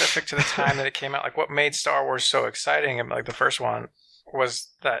specific to the time that it came out. Like what made Star Wars so exciting, and like the first one,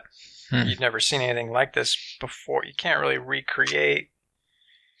 was that you'd never seen anything like this before. You can't really recreate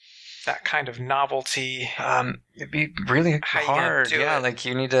that kind of novelty. It'd be really hard. Yeah, like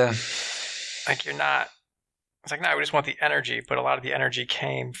you need to. Like you're not. It's like, no, we just want the energy, but a lot of the energy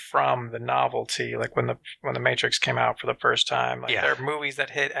came from the novelty. Like when the Matrix came out for the first time, like there are movies that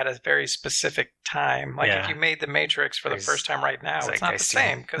hit at a very specific time. Like if you made the Matrix for the first time right now, it's not the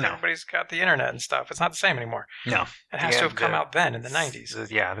same because everybody's got the internet and stuff. It's not the same anymore. No, it has to have come out then in the 90s.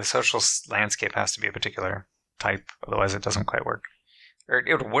 The social landscape has to be a particular type, otherwise it doesn't quite work. Or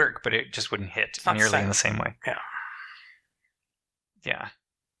it would work, but it just wouldn't hit nearly in the same way. Yeah. Yeah.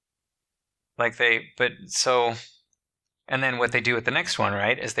 And then what they do with the next one,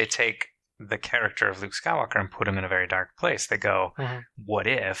 right, is they take the character of Luke Skywalker and put him in a very dark place. They go, what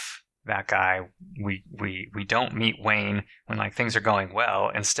if that guy, we don't meet Wayne when like things are going well.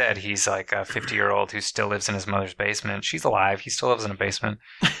 Instead, he's like a 50-year-old who still lives in his mother's basement. She's alive. He still lives in a basement.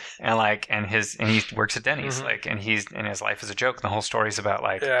 and he works at Denny's, and his life is a joke. And the whole story is about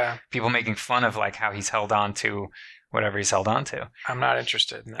like people making fun of like how he's held on to whatever he's held on to. I'm not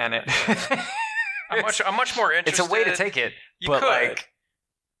interested in that. And it I'm much more interested. it's a way to take it, but like,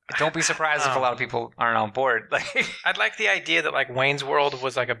 don't be surprised if a lot of people aren't on board. Like, I'd like the idea that like Wayne's World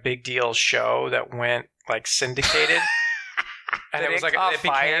was like a big deal show that went like syndicated. And it was like it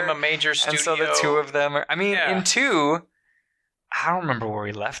became a major studio. And so the two of them are, I mean, in 2, I don't remember where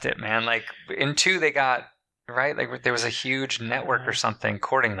we left it, man. Like in 2 they got, right? Like there was a huge network or something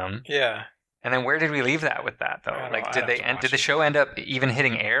courting them. Yeah. And then where did we leave that with that though? Like did the show end up even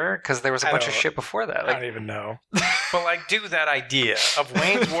hitting air? Because there was a bunch of shit before that. Like, I don't even know. But like, do that idea of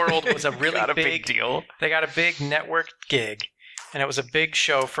Wayne's World was a really big deal. They got a big network gig. And it was a big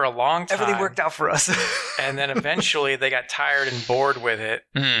show for a long time. Everything worked out for us. And then eventually they got tired and bored with it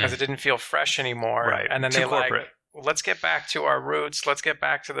because it didn't feel fresh anymore. Right. And then like, let's get back to our roots. Let's get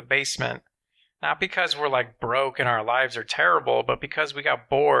back to the basement. Not because we're like broke and our lives are terrible, but because we got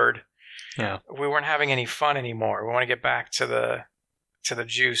bored. Yeah. We weren't having any fun anymore. We want to get back to the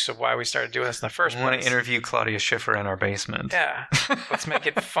juice of why we started doing this in the first place. We want to interview Claudia Schiffer in our basement. Yeah. Let's make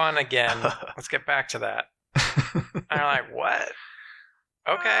it fun again. Let's get back to that. And I'm like, what?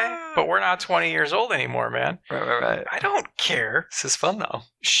 Okay, but we're not 20 years old anymore, man. Right. I don't care. This is fun, though.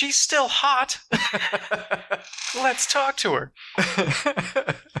 She's still hot. Let's talk to her.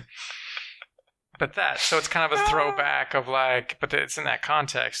 But so it's kind of a throwback of like, but it's in that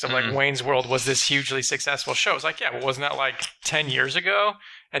context of like Wayne's World was this hugely successful show. It's like, yeah, well, wasn't that like 10 years ago?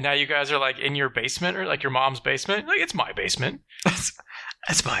 And now you guys are like in your basement or like your mom's basement? Like, it's my basement.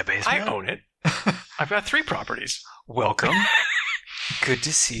 It's my basement. I own it. I've got 3 properties. Welcome. Good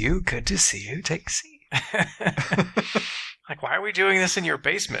to see you. Good to see you. Take a seat. Like, why are we doing this in your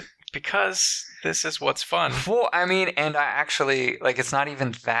basement? Because this is what's fun. Well, I mean, and I actually, like, it's not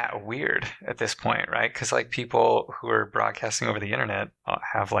even that weird at this point, right? Because, like, people who are broadcasting over the internet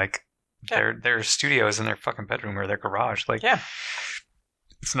have, like, their studios in their fucking bedroom or their garage. Like,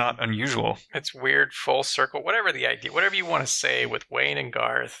 it's not unusual. It's weird, full circle, whatever the idea, whatever you want to say with Wayne and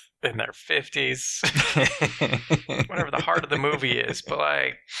Garth in their 50s, whatever the heart of the movie is. But,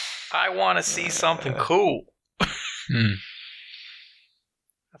 like, I want to see something cool.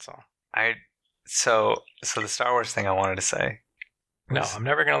 That's all. So the Star Wars thing I wanted to say. No, I'm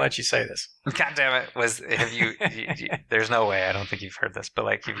never going to let you say this. God damn it. Have you there's no way, I don't think you've heard this, but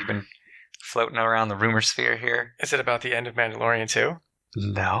like, have you been floating around the rumor sphere here? Is it about the end of Mandalorian 2?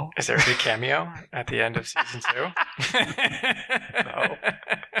 No. Is there a big cameo at the end of season 2? No.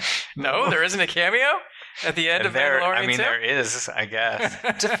 No, there isn't a cameo at the end of Mandalorian 2? I mean, there is, I guess.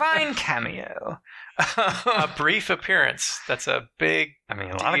 Define cameo. A brief appearance. That's a big I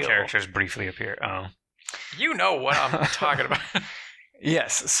mean, a lot of characters briefly appear. Oh. You know what I'm talking about.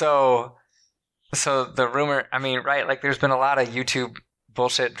 Yes. So the rumor, I mean, right, like there's been a lot of YouTube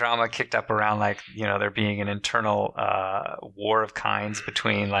bullshit drama kicked up around, like, you know, there being an internal war of kinds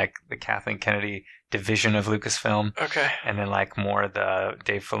between like the Kathleen Kennedy division of Lucasfilm, and then like more the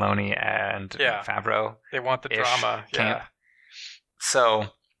Dave Filoni and Favreau. They want the drama camp. So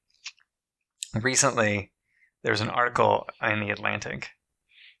recently, there was an article in The Atlantic.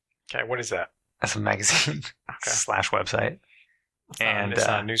 Okay, what is that? That's a magazine / website. It's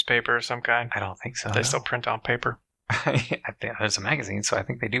not a newspaper of some kind? I don't think so. They still print on paper? I think there's a magazine, so I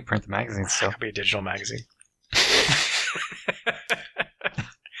think they do print the magazines still. It could be a digital magazine.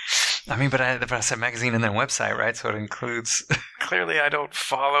 I mean, but I said magazine and then website, right? So it includes... Clearly I don't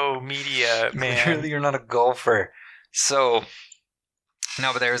follow media, man. Clearly you're not a golfer. So...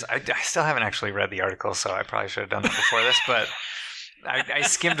 No, but I still haven't actually read the article, so I probably should have done that before this, but I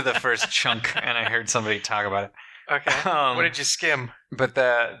skimmed the first chunk and I heard somebody talk about it. Okay. What did you skim? But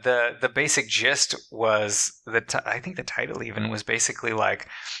the basic gist was that I think the title even was basically like,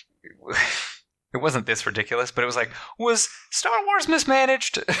 it wasn't this ridiculous, but it was like, was Star Wars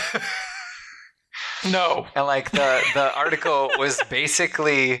mismanaged? No. And like the article was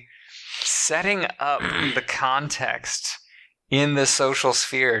basically setting up the context in the social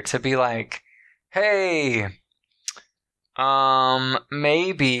sphere to be like, hey,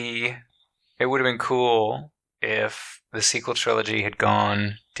 maybe it would have been cool if the sequel trilogy had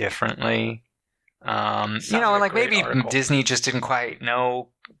gone differently. You know, and like maybe Disney just didn't quite know,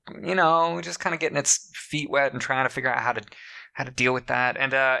 you know, just kind of getting its feet wet and trying to figure out how to deal with that.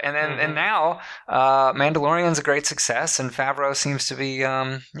 And now Mandalorian's a great success, and Favreau seems to be,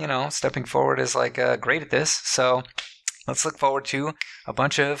 you know, stepping forward as like great at this. So let's look forward to a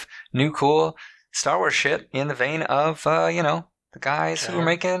bunch of new cool Star Wars shit in the vein of, you know, the guys who are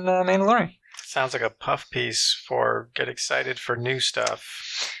making Mandalorian. Sounds like a puff piece for get excited for new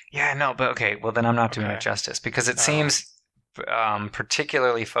stuff. Yeah, no, but okay, well then I'm not doing it justice because it seems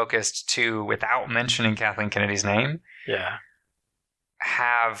particularly focused to, without mentioning Kathleen Kennedy's name, Yeah.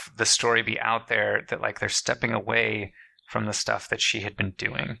 have the story be out there that like they're stepping away from the stuff that she had been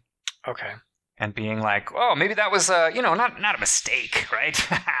doing. Okay. And being like, oh, maybe that was, not a mistake, right?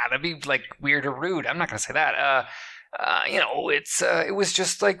 That'd be like weird or rude. I'm not going to say that. It was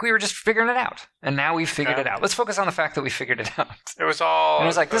just like we were just figuring it out, and now we figured it out. Let's focus on the fact that we figured it out. It was all. And it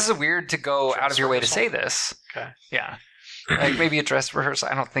was like, this is weird to go out of your way to say this. Okay. Yeah. Like maybe a dress rehearsal.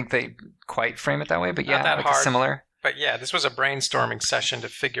 I don't think they quite frame it that way, but yeah, Not that like hard. similar. But yeah, this was a brainstorming session to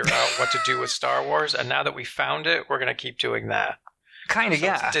figure out what to do with Star Wars, and now that we found it, we're going to keep doing that. Kind of, So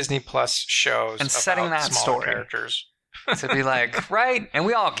yeah. it's Disney Plus shows And setting about that smaller story. characters. To be like, right? And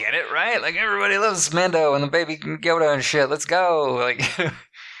we all get it, right? Like, everybody loves Mando and the baby Yoda and shit. Let's go. Like, and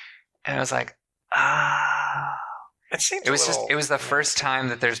I was like, It seems it was the first time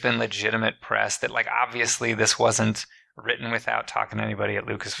that there's been legitimate press that, like, obviously this wasn't written without talking to anybody at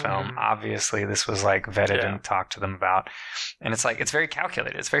Lucasfilm. Mhm. Obviously this was like vetted Yeah. and talked to them about. And it's like, it's very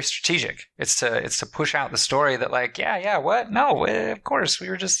calculated. It's very strategic. It's to push out the story that like, yeah, what? No, of course. We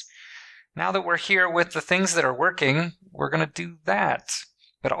were just, now that we're here with the things that are working, we're going to do that.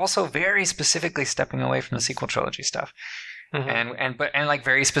 But also very specifically stepping away from the sequel trilogy stuff. Mhm. And like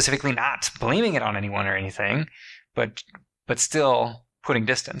very specifically not blaming it on anyone or anything, but still putting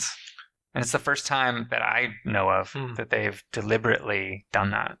distance. And it's the first time that I know of that they've deliberately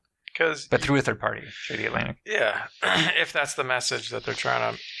done that. But through a third party, through the Atlantic. Yeah, if that's the message that they're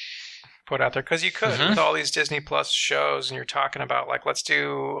trying to put out there. Because you could, with all these Disney Plus shows, and you're talking about, like, let's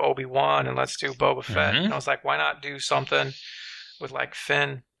do Obi-Wan and let's do Boba Fett. And I was like, why not do something with, like,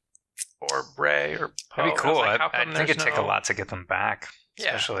 Finn or Rey or Poe? That'd be cool. Like, I think it'd take a lot to get them back. Yeah.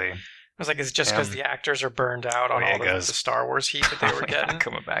 Especially... I was like, it's just because the actors are burned out on all the Star Wars heat that they were getting. Not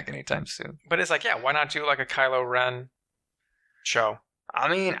coming back anytime soon. But it's like, yeah, why not do like a Kylo Ren show? I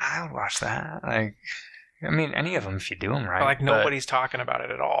mean, I would watch that. Like, I mean, any of them if you do them right. But like nobody's talking about it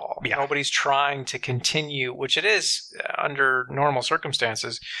at all. Yeah. Nobody's trying to continue, which it is under normal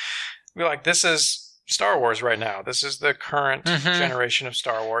circumstances. Be like, this is Star Wars right now. This is the current generation of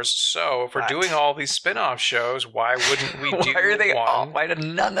Star Wars. So if we're doing all these spin-off shows, why wouldn't we do one? Why did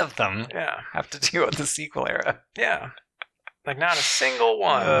none of them have to deal with the sequel era? Yeah. Like not a single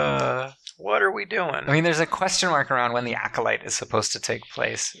one. What are we doing? I mean, there's a question mark around when the Acolyte is supposed to take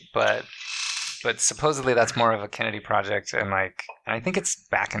place, but supposedly that's more of a Kennedy project, and I think it's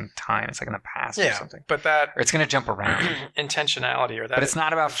back in time. It's like in the past or something. But that or it's going to jump around. Intentionality or that. But it's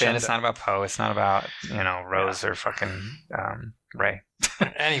not about Finn. It's not about Poe. It's not about Rose or fucking Rey.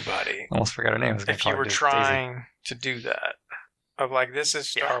 Anybody. Almost forgot her name. If you were trying to do that, of like, this is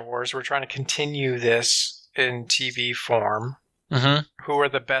Star Wars. We're trying to continue this in TV form. Who are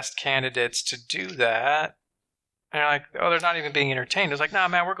the best candidates to do that? And you're like, oh, they're not even being entertained. It's like, nah,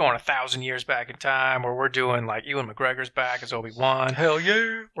 man, we're going 1,000 years back in time, or we're doing like Ewan McGregor's back as Obi-Wan. Hell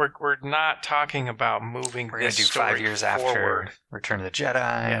yeah. We're not talking about moving. We're going to do 5 years forward. after Return of the Jedi.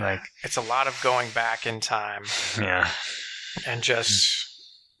 Yeah. Like, it's a lot of going back in time. Yeah. And just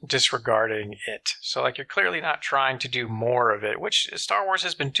disregarding it. So like, you're clearly not trying to do more of it, which Star Wars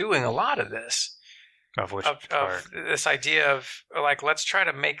has been doing a lot of this. Of which of this idea of like, let's try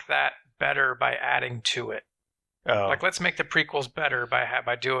to make that better by adding to it. Oh. Like, let's make the prequels better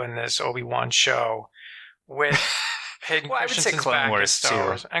by doing this Obi-Wan show with Hayden Christensen's back as Star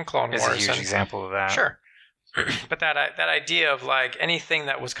Wars and Clone Wars. Is a huge example of that. Sure. But that idea of like anything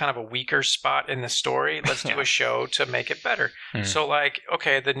that was kind of a weaker spot in the story, let's do a show to make it better. So like,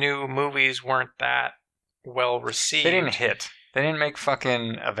 okay, the new movies weren't that well received. They didn't hit. They didn't make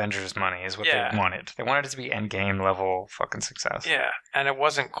fucking Avengers money is what they wanted. They wanted it to be Endgame level fucking success. Yeah, and it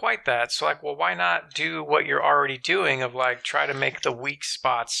wasn't quite that. So like, well, why not do what you're already doing of like try to make the weak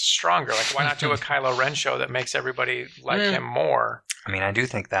spots stronger? Like, why not do a Kylo Ren show that makes everybody like him more? I mean, I do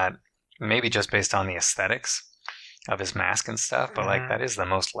think that maybe just based on the aesthetics of his mask and stuff, but like that is the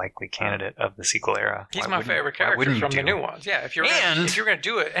most likely candidate of the sequel era. He's my favorite character from the new ones. Yeah, if you're gonna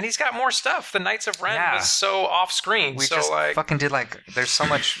do it, and he's got more stuff. The Knights of Ren was so off screen. We just like fucking did like. There's so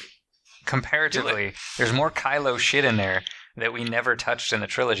much comparatively. There's more Kylo shit in there that we never touched in the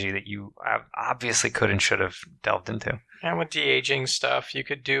trilogy that you obviously could and should have delved into. And with de-aging stuff, you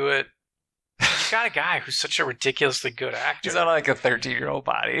could do it. You got a guy who's such a ridiculously good actor. He's on like a 13-year-old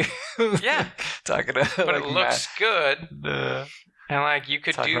body. Yeah. Talking to but like it looks good. And like you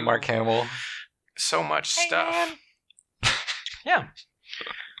could talking do to Mark Hamill. So much stuff. Yeah.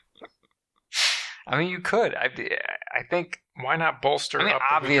 I mean, you could. I think. Why not bolster? I mean, up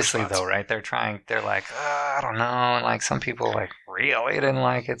obviously though, right? They're like, I don't know. And like some people like, real. He didn't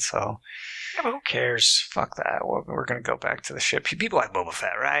like it, so Yeah, but who cares? fuck that. We're gonna go back to the ship. People like Boba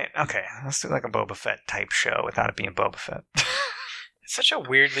Fett, right? Okay, let's do like a Boba Fett type show without it being Boba Fett. It's such a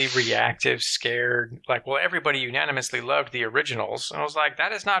weirdly reactive, scared, like, well, everybody unanimously loved the originals. And I was like,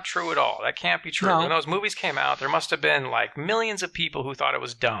 that is not true at all. That can't be true. No. When those movies came out, there must have been like millions of people who thought it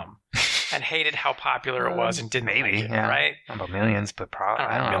was dumb and hated how popular it was and didn't Maybe, like it, yeah. right? Not about millions, but probably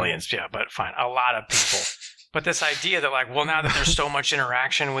I don't know, millions, yeah, but fine. A lot of people. But this idea that, like, well, now that there's so much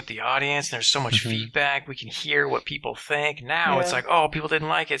interaction with the audience and there's so much feedback, we can hear what people think. Now it's like, oh, people didn't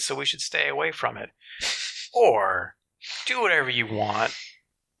like it, so we should stay away from it. Or do whatever you want.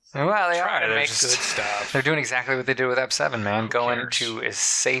 Well, they Try are. to They're make just- good stuff. They're doing exactly what they did with Ep7, man. Going cares? to as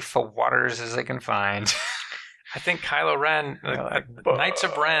safe a waters as they can find. I think Kylo Ren, Knights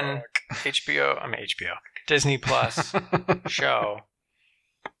of Ren, HBO, Disney Plus show.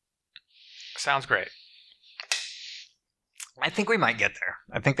 Sounds great. I think we might get there.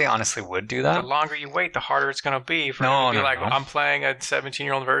 I think they honestly would do The that. longer you wait, the harder it's going to be for No, you to be no, like, no. I'm playing a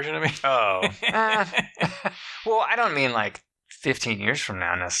 17-year-old version of me. Oh. Well, I don't mean like 15 years from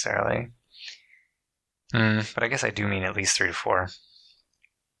now necessarily. But I guess I do mean at least 3 to 4.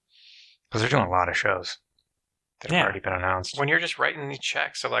 Because they're doing a lot of shows that have Yeah. already been announced. When you're just writing these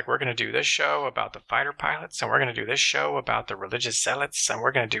checks, so like, we're going to do this show about the fighter pilots, and we're going to do this show about the religious zealots, and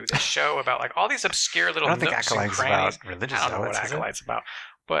we're going to do this show about like all these obscure I little don't think nooks and Acolyte's crannies. about religious I don't know what zealots, is it? Acolyte's about,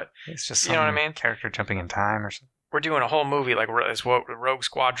 but It's just You know what I some mean? character jumping in time or something. we're doing a whole movie like this Rogue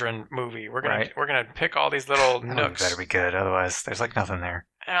Squadron movie. We're gonna Right. we're gonna pick all these little That movie nooks, better be good, otherwise there's like nothing there.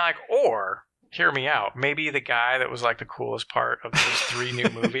 and like, or hear me out. Maybe the guy that was like the coolest part of these 3 new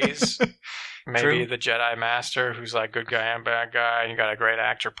movies. Maybe True. the Jedi Master, who's like good guy and bad guy, and you got a great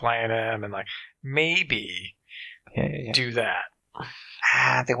actor playing him, and like maybe Yeah. do that,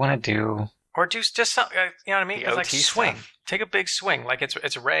 They want to do... or do just something. You know what I mean? The It's like OT swing, stuff. take a big swing. Like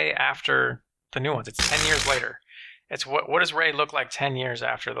it's Rey after the new ones. It's 10 years later. It's what does Rey look like 10 years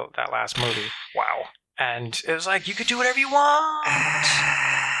after that last movie? Wow. And it was like, you could do whatever you want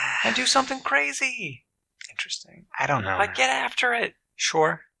and do something crazy. Interesting. I don't know. Like, get after it.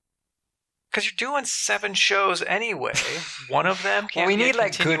 Sure. Because you're doing 7 shows anyway. One of them can't We be a need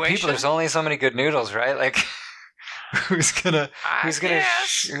like good people. continuation. There's only so many good noodles, right? Like, who's gonna I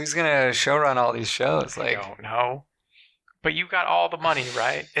guess. who's gonna show run all these shows? I Like, don't know. But you got all the money,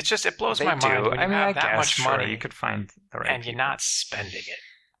 right? It's just, it blows they my do. mind when you I mean, have I that guess much sure, money you could find the right. and you're not spending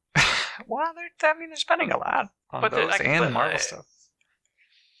it. Well, they're spending a lot on But those like, and but, Marvel stuff.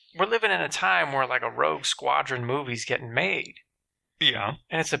 We're living in a time where like a Rogue Squadron movie's getting made. Yeah.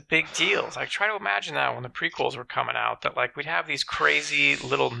 And it's a big deal. It's like, try to imagine that when the prequels were coming out, that like we'd have these crazy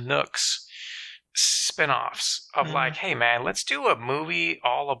little nooks, spin-offs of like, hey man, let's do a movie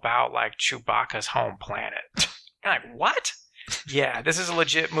all about like Chewbacca's home planet. You're like, what? Yeah, this is a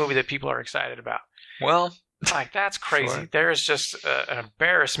legit movie that people are excited about. Well, Like, that's crazy. Sure. There is just an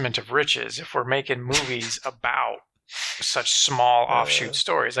embarrassment of riches if we're making movies about such small offshoot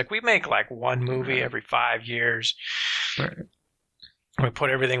stories. Like, we make like one movie every 5 years. Right. We put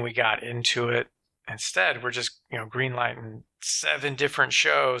everything we got into it. Instead, we're just, greenlighting 7 different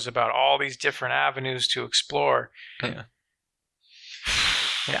shows about all these different avenues to explore. yeah.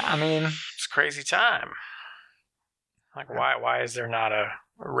 Yeah, I mean, It's a crazy time. Like, why is there not a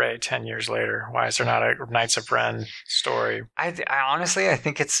Rey 10 years later? Why is there not a Knights of Ren story? I honestly, I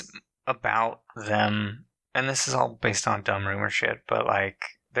think it's about them, and this is all based on dumb rumor shit, but like,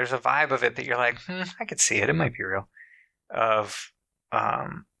 there's a vibe of it that you're like, I could see it. It might be real. Of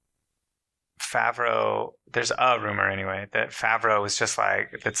Favreau, there's a rumor anyway, that Favreau was just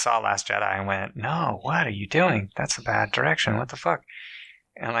like, that saw Last Jedi and went, no, what are you doing? That's a bad direction. What the fuck?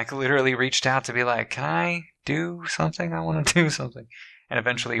 And like literally reached out to be like, can I do something? I want to do something. And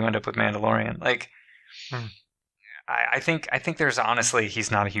eventually you end up with Mandalorian. Like, I think there's honestly,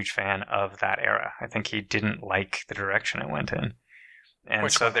 he's not a huge fan of that era. I think he didn't like the direction it went in. And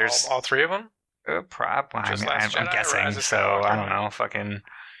Which so one, there's all 3 of them? prop. I Just mean, Last I'm Jedi or guessing. Rise of So Skywalker? I don't know. Fucking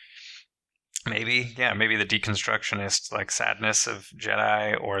maybe, yeah, maybe the deconstructionist like sadness of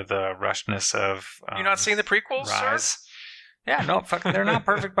Jedi or the rushedness of You not seen the prequels, Rise. sir? Yeah, no, fucking, they're not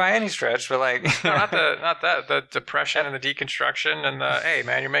perfect by any stretch, but like, No, not that. The depression and the deconstruction and the, hey,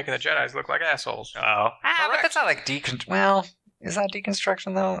 man, you're making the Jedis look like assholes. but that's not like Well, is that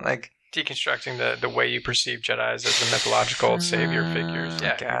deconstruction though? Like, Deconstructing the way you perceive Jedis as the mythological savior figures. I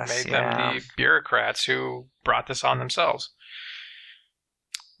Yeah, guess, you made them the bureaucrats who brought this on themselves.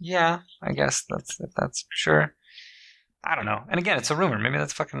 yeah, I guess that's sure. I don't know. And again, it's a rumor. Maybe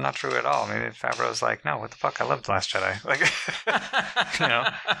that's fucking not true at all. Maybe Favreau's like, no, what the fuck? I loved The Last Jedi. Like, you know.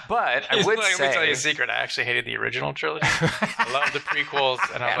 But I would say, let me tell you a secret. I actually hated the original trilogy. I love the prequels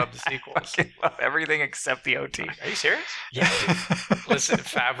and I love the sequels. I fucking love everything except the OT. Are you serious? Yeah, dude. Listen,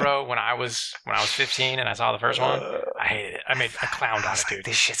 Favreau. When I was 15 and I saw the first one, I hated it. I made a clown out of it, dude.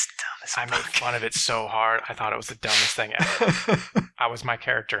 This shit's dumb as fuck. I made fun of it so hard. I thought it was the dumbest thing ever. I was my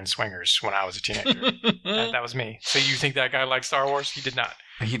character in Swingers when I was a teenager. And that was me. So you think that guy liked Star Wars? He did not.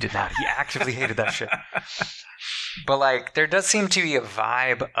 He did not. He actively hated that shit. But like, there does seem to be a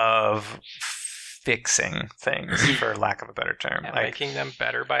vibe of fixing things, for lack of a better term, And like making them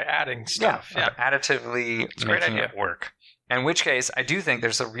better by adding stuff. of additively It's a great making idea. it work. In which case, I do think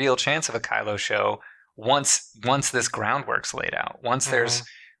there's a real chance of a Kylo show once this groundwork's laid out. Once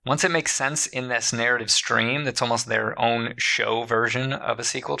it makes sense in this narrative stream, that's almost their own show version of a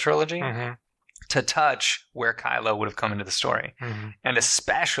sequel trilogy. Mm-hmm. To touch where Kylo would have come into the story. Mm-hmm. And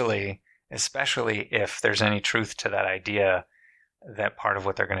especially if there's any truth to that idea that part of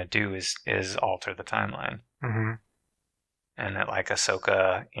what they're going to do is alter the timeline. Mm-hmm. And that like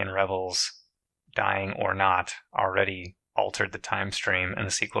Ahsoka in Rebels, dying or not, already altered the time stream, and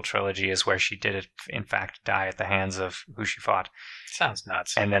the sequel trilogy is where she did in fact die at the hands of who she fought. Sounds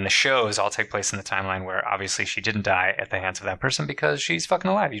nuts. And then the shows all take place in the timeline where obviously she didn't die at the hands of that person because she's fucking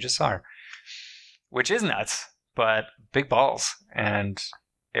alive. You just saw her. Which is nuts, but big balls. And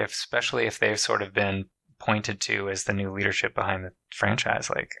especially if they've sort of been pointed to as the new leadership behind the franchise,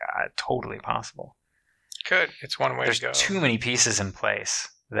 like totally possible. Could. It's one way There's to go. too many pieces in place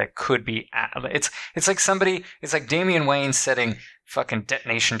that could be. It's like somebody. It's like Damian Wayne setting fucking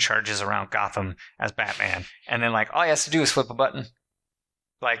detonation charges around Gotham as Batman, and then like all he has to do is flip a button.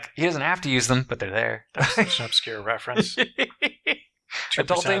 Like he doesn't have to use them, but they're there. That's such an obscure reference. 2%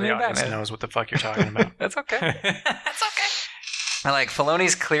 Adult of the Damian audience Batman. knows what the fuck you're talking about. That's okay. That's okay. And like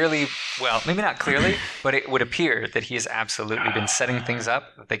Filoni's clearly, well, maybe not clearly, but it would appear that he has absolutely been setting things up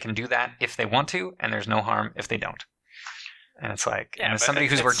that they can do that if they want to, and there's no harm if they don't. And it's like, Yeah, and as but somebody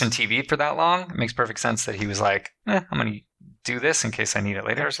who's it's- worked in TV for that long, it makes perfect sense that he was like, I'm going to do this in case I need it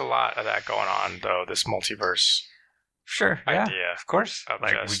later. There's a lot of that going on, though, this multiverse Sure, yeah, idea. of course. of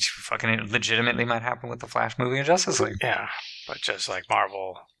Like, just- which fucking legitimately might happen with the Flash movie and Justice League. Yeah, but just like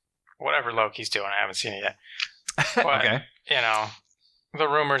Marvel, whatever Loki's doing, I haven't seen it yet. But, Okay. you know, the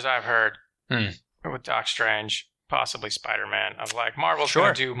rumors I've heard Hmm. with Doc Strange, possibly Spider-Man, of like Marvel's Sure.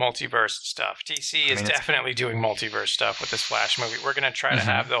 going to do multiverse stuff. DC is it's- definitely doing multiverse stuff with this Flash movie. We're going to try to Mhm.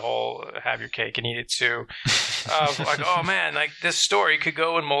 have the whole have your cake and eat it too. Of like, oh man, like this story could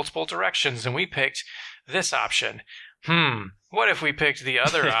go in multiple directions, and we picked this option. What if we picked the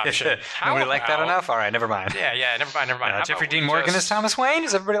other option? How Nobody liked that about- enough? All right, never mind. Yeah, never mind. How Jeffrey about we Dean Morgan just- is Thomas Wayne?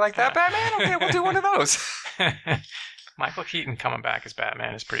 Does everybody like that Batman? Okay, we'll do one of those. Michael Keaton coming back as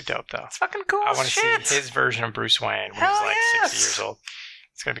Batman is pretty dope, though. It's fucking cool. I want to shit. see his version of Bruce Wayne when Hell he's like yes. 60 years old.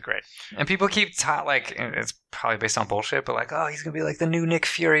 It's gonna be great. And people keep like, it's probably based on bullshit, but like, oh, he's gonna be like the new Nick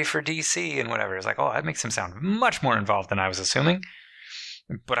Fury for DC and whatever. It's like, oh, that makes him sound much more involved than I was assuming.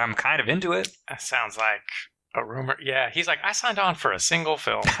 But I'm kind of into it. That sounds like a rumor. Yeah, he's like, I signed on for a single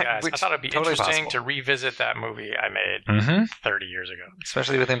film, guys. I Which thought it'd be totally interesting possible. to revisit that movie I made Mm-hmm. 30 years ago.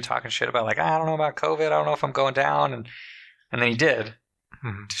 Especially with him talking shit about like, I don't know about COVID. I don't know if I'm going down, and then he did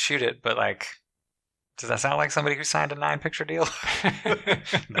Mhm. to shoot it. But like, does that sound like somebody who signed a 9-picture deal?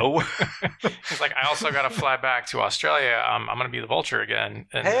 No. He's like, I also got to fly back to Australia. I'm going to be the Vulture again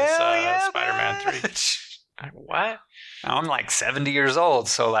in Hell this yeah, Spider-Man 3. bitch. Like, what? I'm like 70 years old,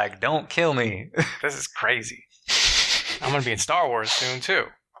 so like, don't kill me. This is crazy. I'm going to be in Star Wars soon, too.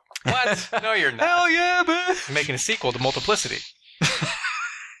 What? No, you're not. Hell yeah, man. I'm making a sequel to Multiplicity.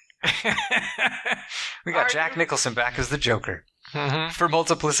 We got Are Jack you? Nicholson back as the Joker Mhm. for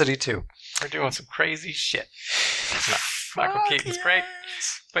Multiplicity 2. We're doing some crazy shit. No, Michael Keaton's great.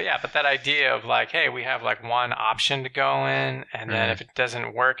 But yeah, but that idea of like, hey, we have like one option to go in, and then Mhm. if it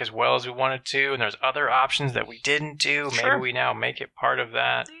doesn't work as well as we wanted to, and there's other options that we didn't do, Sure. maybe we now make it part of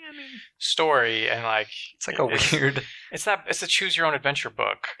that story. And like, It's like a It's- weird, it's a choose your own adventure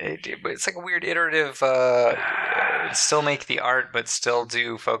book. it's like a weird iterative, still make the art, but still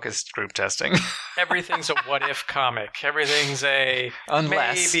do focused group testing. Everything's a what if comic. Everything's a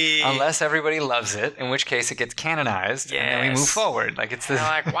maybe. unless everybody loves it, in which case it gets canonized, and then we move Yes. forward. Like it's And the,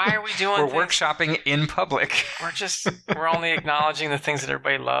 they're like, why are we doing? we're things- workshopping in public. We're only acknowledging the things that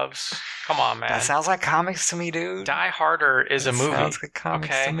everybody loves. Come on, man. That sounds like comics to me, dude. Die Harder is a That movie. Sounds like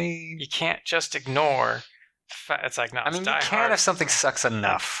comics okay? to me. You can't just ignore. It's like no. I mean, it's you Die can Hard. if something sucks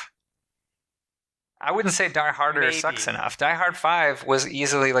enough. I wouldn't say Die Harder Maybe. sucks enough. Die Hard 5 was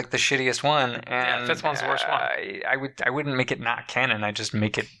easily like the shittiest one, and fifth one's the worst one. I wouldn't make it not canon. I just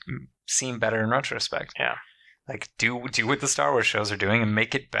make it seem better in retrospect. Yeah. Like do what the Star Wars shows are doing and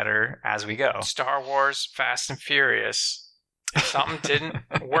make it better as we go. Star Wars, Fast and Furious. If something didn't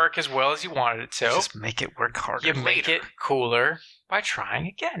work as well as you wanted it to, Just make it work harder. you make it cooler by trying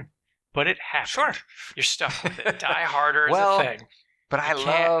again. But it happened. Sure. You're stuck with it. Die Harder is Well, a thing. But I You can't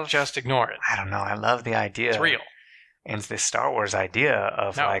love just ignore it. I don't know. I love the idea. It's real. And this Star Wars idea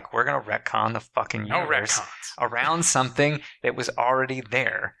of No. like we're gonna retcon the fucking No universe retcons. around something that was already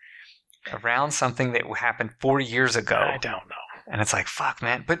there, around something that happened 4 years ago. I don't know. And it's like, fuck,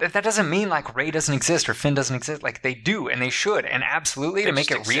 man. But that doesn't mean like Rey doesn't exist or Finn doesn't exist. Like they do, and they should. And absolutely, They to make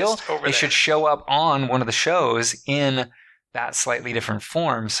just it real, exist over they there. should show up on one of the shows in that slightly different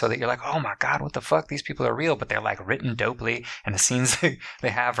form so that you're like, oh my God, what the fuck? These people are real, but they're like written dopely, and the scenes they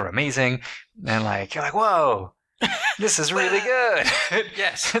have are amazing. And like, you're like, whoa, this is really good.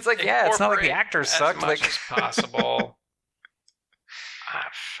 Yes. It's like, yeah, it's not like the Incorporate actors as sucked. much Like, as possible.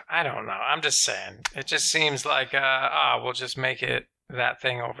 I don't know. I'm just saying. It just seems like, we'll just make it that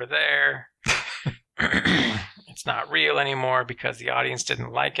thing over there. It's not real anymore because the audience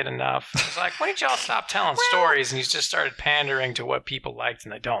didn't like it enough. It's like, when did y'all stop telling stories and you just started pandering to what people liked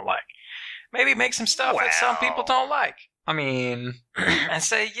and they don't like? Maybe make some stuff that some people don't like I mean, and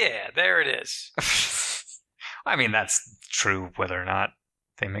say, yeah, there it is. I mean, that's true whether or not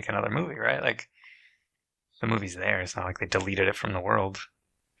they make another movie, right? Like, the movie's there. It's not like they deleted it from the world.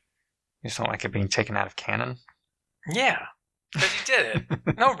 You just don't like it being taken out of canon. Yeah. Because you did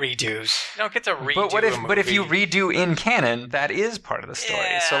it. No redos. You don't get to redo But if you movie. redo in canon, that is part of the story.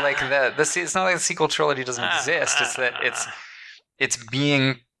 So like it's not like the sequel trilogy doesn't exist. It's that it's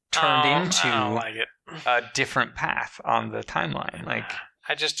being turned I don't into like it. a different path on the timeline. Like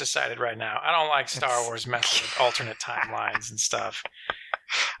I just decided right now, I don't like Star It's- Wars messing with alternate timelines and stuff.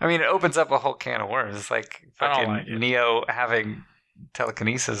 I mean, it opens up a whole can of worms. It's like I don't fucking like it. Neo having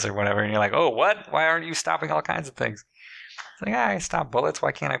telekinesis or whatever, and you're like, oh, what? Why aren't you stopping all kinds of things? It's like, I stop bullets.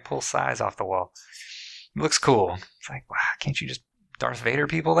 Why can't I pull size off the wall? It looks cool. It's like, wow, can't you just Darth Vader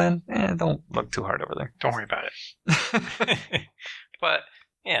people then? Don't look too hard over there. Don't worry about it. But,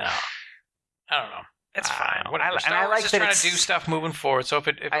 you know, I don't know. It's I fine. don't know. Whatever. And Star I Wars like is that trying it's- to do stuff moving forward. So if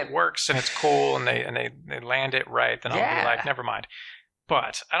it works and it's cool and they land it right, then I'll Yeah. be like, never mind.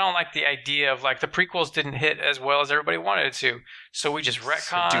 But I don't like the idea of like the prequels didn't hit as well as everybody wanted it to, so we just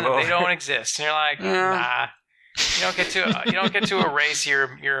retcon and do-over. they don't exist. And you're like, Yeah. nah. You don't get to erase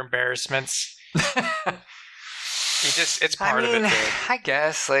your embarrassments. It's part of it, dude. I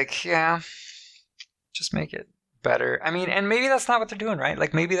guess, like, yeah, just make it better. I mean, and maybe that's not what they're doing, right?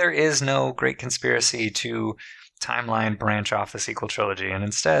 Like, maybe there is no great conspiracy to timeline branch off the sequel trilogy, and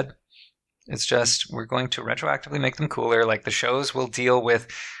instead, it's just we're going to retroactively make them cooler. Like, the shows will deal with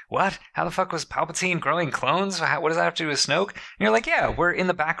what? How the fuck was Palpatine growing clones? What does that have to do with Snoke? And you're like, yeah, we're in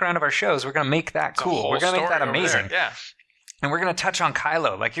the background of our shows. We're going to make that It's a cool. whole We're going to make story that over there. amazing. Yeah. And we're going to touch on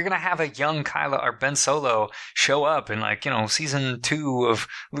Kylo. Like, you're going to have a young Kylo or Ben Solo show up in, like, you know, season 2 of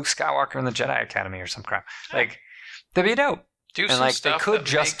Luke Skywalker in the Jedi Academy or some crap. Like, that'd be dope. Do And, some like, they stuff could that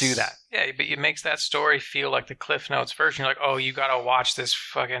just do that. Yeah, but it makes that story feel like the Cliff Notes version. You're like, oh, you got to watch this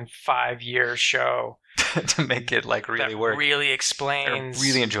fucking 5-year show to make it, like, really that work. really Or explains.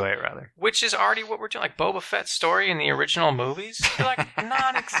 really enjoy it, rather. Which is already what we're doing. Like Boba Fett's story in the original movies, you're like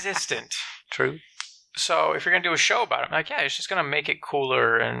non-existent. True. So if you're gonna do a show about it, I'm like, yeah, it's just gonna make it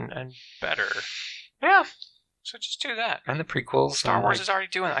cooler and better. Yeah. So just do that. And the prequels. Star and, Wars like, is already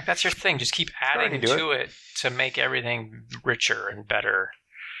doing it. Like that's your thing. Just keep adding already do to it to make everything richer and better.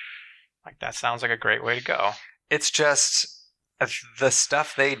 Like that sounds like a great way to go. It's just the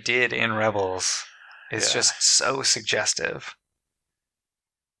stuff they did in Rebels is Yeah. just so suggestive.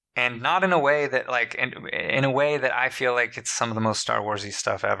 And not in a way that, like, in a way that I feel like it's some of the most Star Warsy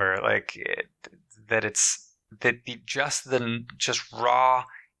stuff ever. Like, just raw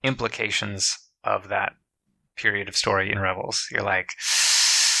implications of that period of story in Rebels. You're like,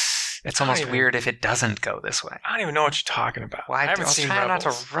 it's I don't almost even- weird if it doesn't go this way. I don't even know what you're talking about. Well, I haven't was seen trying Rebels.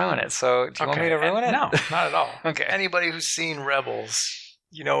 not to ruin it. So, do you want me to ruin it? No, not at all. Okay. Anybody who's seen Rebels,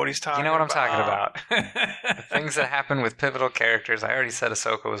 you know what he's talking about. You know what I'm talking about. about. Things that happen with pivotal characters. I already said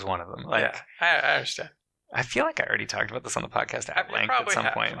Ahsoka was one of them. Like, yeah, I understand. I feel like I already talked about this on the podcast at I length probably at some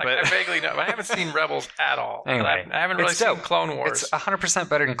have. point. Like, But I vaguely know. But I haven't seen Rebels at all. Anyway, I haven't really it's seen dope. Clone Wars. It's 100%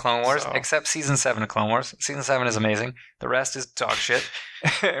 better than Clone Wars, So- except season 7 of Clone Wars. Season 7 is amazing. The rest is dog shit.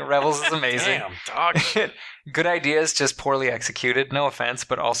 Rebels is amazing. Damn, dog. Good ideas, just poorly executed. No offense,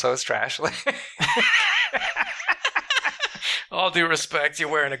 but also it's trash. Oh, all due respect, you're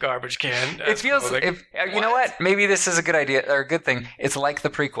wearing a garbage can. It feels you know what? Maybe this is a good idea or a good thing. It's like the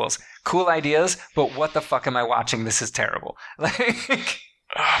prequels. Cool ideas, but what the fuck am I watching? This is terrible. Like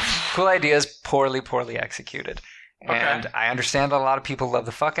cool ideas, poorly executed. Okay. And I understand that a lot of people love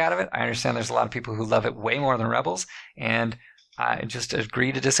the fuck out of it. I understand there's a lot of people who love it way more than Rebels. And I just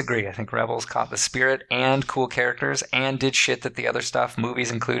agree to disagree. I think Rebels caught the spirit and cool characters and did shit that the other stuff,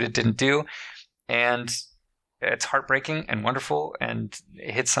 movies included, didn't do. And it's heartbreaking and wonderful, and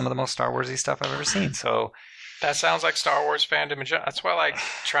it hits some of the most Star Wars-y stuff I've ever seen. So that sounds like Star Wars fandom in general. That's why I like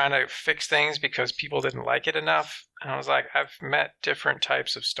trying to fix things because people didn't like it enough. And I was like, I've met different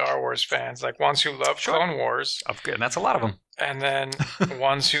types of Star Wars fans, like ones who love Clone Wars. And that's a lot of them. And then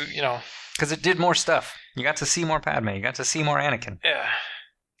ones who, because it did more stuff. You got to see more Padme. You got to see more Anakin. Yeah.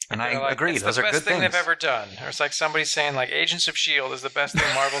 And I agree. Those are good things. It's the best thing they've ever done. Or it's like somebody saying, like, Agents of S.H.I.E.L.D. is the best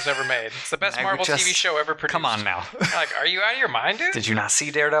thing Marvel's ever made. It's the best Marvel TV show ever produced. Come on now. Like, are you out of your mind, dude? Did you not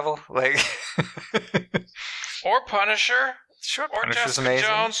see Daredevil? Like, or Punisher. Sure, or Punisher's Jessica amazing.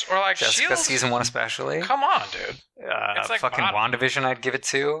 Jones, or like Jessica S.H.I.E.L.D. season 1 especially. Come on, dude. It's like fucking WandaVision I'd give it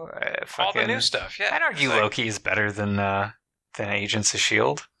to. All the new stuff, yeah. I'd argue Loki is better than Agents of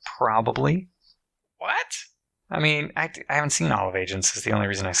S.H.I.E.L.D. Probably. What? I mean, I haven't seen all of Agents is the only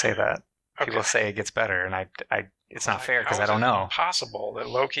reason I say that. Okay. People say it gets better, and it's not fair because I don't know. Possible that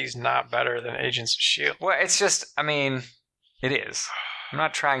Loki's not better than Agents of S.H.I.E.L.D. Well, it's just, I mean, it is. I'm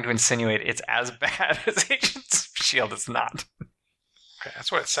not trying to insinuate it's as bad as Agents of S.H.I.E.L.D. It's not. Okay,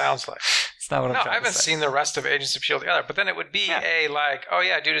 that's what it sounds like. It's not what I'm trying to say. I haven't seen the rest of Agents of S.H.I.E.L.D. either, but then it would be oh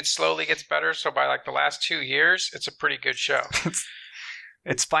yeah, dude, it slowly gets better, so by like the last 2 years, it's a pretty good show.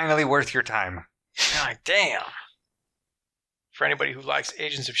 It's finally worth your time. You're like, damn. For anybody who likes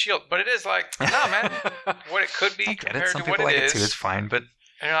Agents of S.H.I.E.L.D. But it is like, no, man, what it could be compared Some to what people like it is. It too. It's fine, but...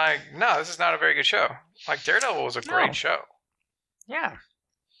 And you're like, no, this is not a very good show. Like, Daredevil was a great show. Yeah.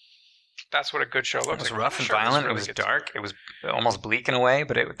 That's what a good show looks like. It was rough and violent. It was dark. It was almost bleak in a way,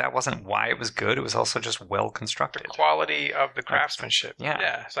 but that wasn't why it was good. It was also just well constructed. The quality of the craftsmanship.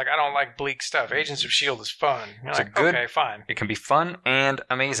 Yeah. It's like, I don't like bleak stuff. Agents of S.H.I.E.L.D. is fun. You're like, okay, fine. It can be fun and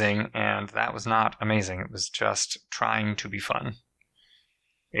amazing, and that was not amazing. It was just trying to be fun.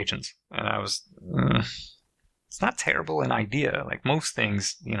 Agents. And I was... it's not terrible an idea. Like most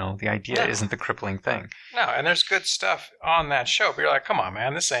things, the idea isn't the crippling thing. No, and there's good stuff on that show, but you're like, come on,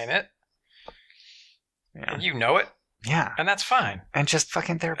 man, this ain't it. Yeah. And you know it. Yeah. And that's fine. And just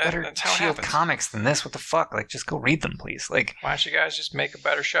fucking, there are better S.H.I.E.L.D. comics than this. What the fuck? Like, just go read them, please. Like, why don't you guys just make a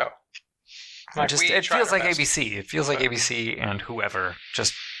better show? Like, it feels like ABC. It feels like ABC and whoever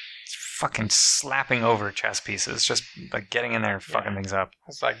just fucking slapping over chess pieces, just like getting in there and fucking things up.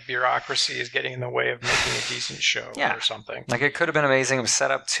 It's like bureaucracy is getting in the way of making a decent show or something. Like, it could have been amazing. It was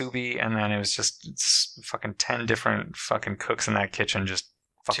set up to be, and then it was just fucking 10 different fucking cooks in that kitchen just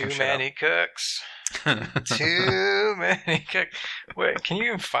fucking Too many cooks. Too many cooks. Wait, can you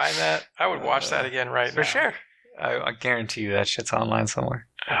even find that? I would watch that again right now. For sure. I guarantee you that shit's online somewhere.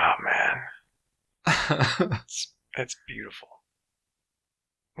 Oh, man. It's beautiful.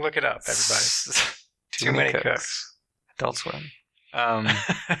 Look it up, everybody. Too many cooks. Adult Swim.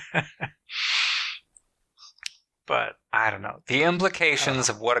 But I don't know. The implications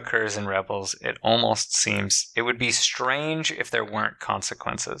of what occurs in Rebels, it almost seems... It would be strange if there weren't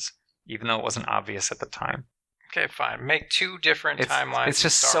consequences, even though it wasn't obvious at the time. Okay, fine. Make 2 different timelines. It's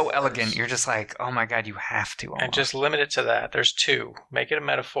just so elegant. You're just like, oh my god, you have to. Almost. And just limit it to that. There's 2. Make it a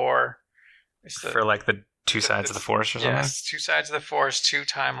metaphor. For like the 2 sides of the Force or something? Yes, 2 sides of the Force, 2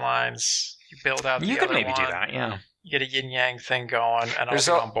 timelines. You build out the other one. You could maybe do that, yeah. You get a yin-yang thing going, and I'll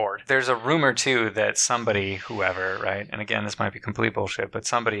be on board. There's a rumor, too, that somebody, whoever, right? And again, this might be complete bullshit, but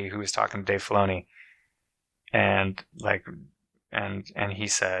somebody who was talking to Dave Filoni, and he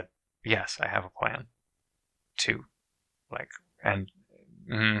said, yes, I have a plan to, I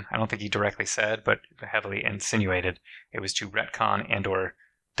don't think he directly said, but heavily insinuated it was to retcon and or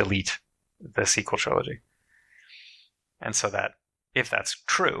delete the sequel trilogy. And so that, if that's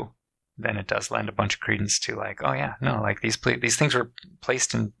true, then it does lend a bunch of credence to these things were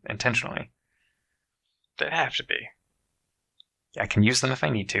placed intentionally. They have to be. I can use them if I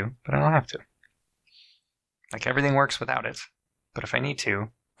need to, but I don't have to. Like, everything works without it. But if I need to,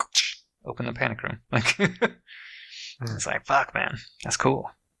 open the panic room. Like, it's like, fuck, man. That's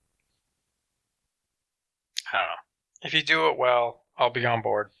cool. I don't know. If you do it well, I'll be on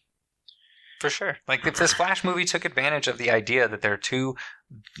board. For sure. Like, if this Flash movie took advantage of the idea that there are 2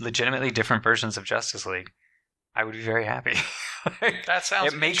 legitimately different versions of Justice League, I would be very happy. That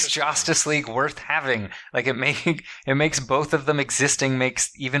sounds It makes interesting. Justice League worth having. Like it makes both of them existing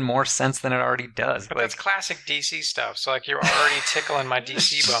makes even more sense than it already does. But like, that's classic DC stuff. So like you're already tickling my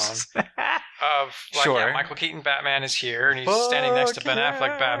DC bone of like Sure. yeah, Michael Keaton Batman is here and he's standing next to Ben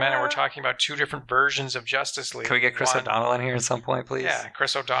Affleck Batman and we're talking about two different versions of Justice League. Can we get Chris One- O'Donnell in here at some point, please? Yeah,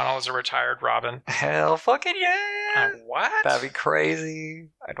 Chris O'Donnell is a retired Robin. Hell fucking yeah! What? That'd be crazy.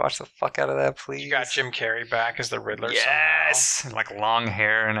 I'd watch the fuck out of that, please. You got Jim Carrey back as the Riddler. Yes! Like long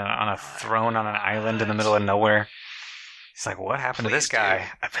hair and on a throne on an island in the middle of nowhere. He's like, what happened to this Please guy? do.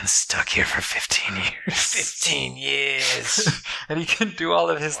 I've been stuck here for 15 years. 15 years. And he can do all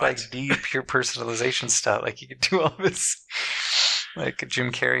of his What? like deep pure personalization stuff. Like he can do all of his like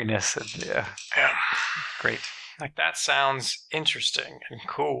Jim Carrey-ness. And, yeah, Yeah. great. Like that sounds interesting and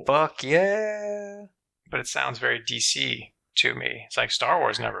cool, Fuck yeah. but it sounds very DC to me. It's like Star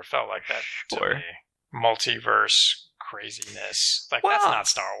Wars never felt like that to Sure. me. Multiverse craziness. Like Well, that's not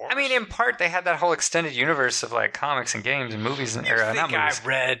Star Wars. I mean, in part, they had that whole extended universe of like comics and games and movies and you not think movies. I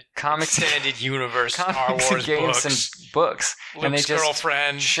read Comics, extended universe Star comics Wars and games books. and books. Luke's and they just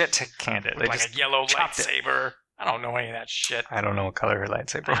girlfriend shit canned it. with They like just a yellow chopped it. lightsaber. I don't know any of that shit. I don't know what color her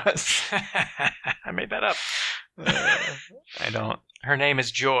lightsaber was. I made that up. I don't. Her name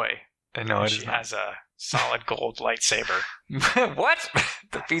is Joy. I know it She is not. has a solid gold lightsaber. What?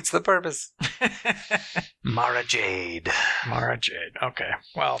 Defeats the purpose. Mara Jade. Mara Jade. Okay.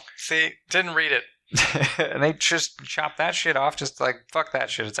 Well, see, didn't read it. And they just chopped that shit off, just like, fuck that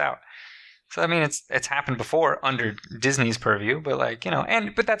shit, it's out. So I mean, it's happened before under Disney's purview, but like, you know,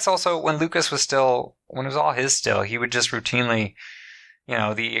 but that's also when Lucas was still, when it was all his still, he would just routinely, you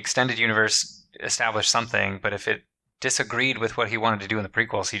know, the extended universe established something, but if it disagreed with what he wanted to do in the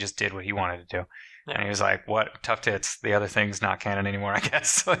prequels, he just did what he wanted to do. Yeah. And he was like, what, tough tits, the other thing's not canon anymore, I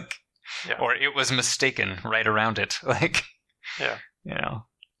guess. Like, Yeah. or it was mistaken right around it. Like, Yeah. you know.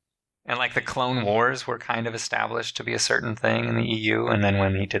 And like the Clone Wars were kind of established to be a certain thing in the EU, and then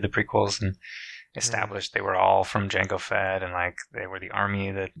when he did the prequels and established they were all from Jango Fett, and like they were the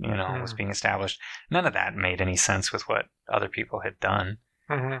army that was being established. None of that made any sense with what other people had done,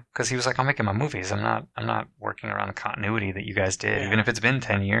 because he was like, "I'm making my movies. I'm not working around the continuity that you guys did, Yeah. even if it's been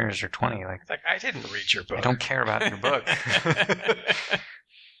 10 years or 20. Like, It's like, I didn't read your book. I don't care about your book."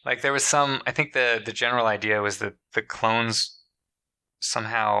 Like there was some, I think the general idea was that the clones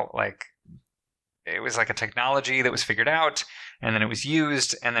somehow, like, it was like a technology that was figured out and then it was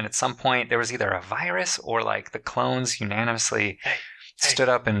used, and then at some point there was either a virus or like the clones unanimously stood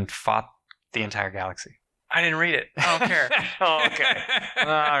up and fought the entire galaxy. I didn't read it. I don't care. Oh, okay.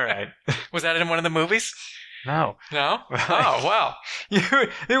 All right. Was that in one of the movies? No. No? Oh, well.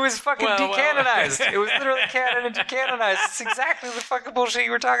 It was fucking Well. decanonized. It was literally canon and decanonized. It's exactly the fucking bullshit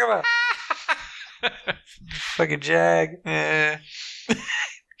you were talking about. Fucking Jag. Eh,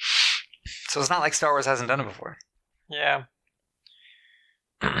 So it's not like Star Wars hasn't done it before. yeah.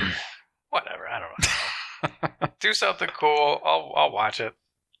 Whatever. I don't know. Do something cool. I'll watch it.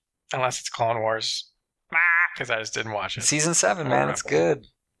 Unless it's Clone Wars. Because I just didn't watch it. Season 7, man, it's good.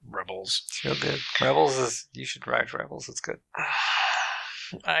 Rebels. It's real good. Rebels is, you should watch Rebels. It's good.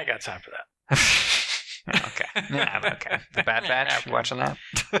 I ain't got time for that. Okay. Yeah, okay. The Bad Batch, you watching that?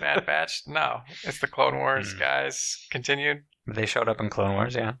 Bad Batch? No. It's the Clone Wars guys continued. They showed up in Clone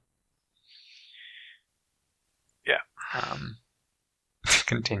Wars, yeah. Yeah.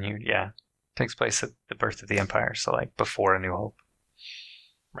 Continued, yeah. Takes place at the birth of the Empire, so like before A New Hope.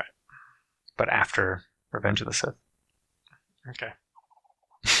 Right. But after Revenge of the Sith. Okay.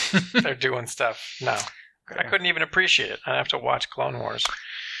 They're doing stuff. No. I couldn't even appreciate it. I'd have to watch Clone Wars.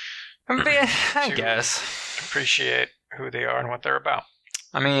 I To- guess. Appreciate who they are and what they're about.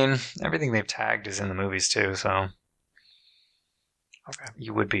 I mean, everything they've tagged is in the movies too, so Okay.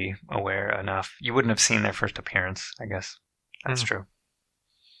 you would be aware enough. You wouldn't have seen their first appearance, I guess. That's true.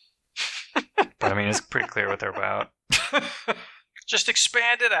 But I mean, it's pretty clear what they're about. Just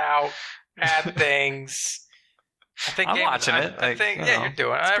expand it out. Add things. I think I'm watching it, I like, think you yeah, know, you're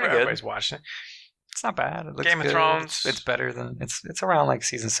doing it. it's pretty good. Everybody's watching it. It's not bad. It looks Game of good. Thrones. It's better than it's around like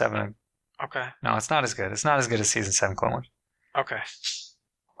season 7. Okay. No, it's not as good. It's not as good as season 7 Clone Wars. Okay.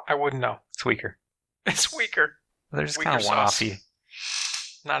 I wouldn't know. It's weaker. It's weaker. They're just Weaker kind of sauce. one-offy.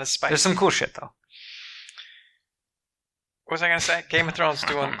 Not as spicy. There's some cool shit though. What was I gonna say? Game of Thrones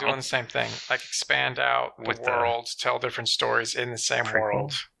doing the same thing. Like expand out the With the world, tell different stories in the same prequel?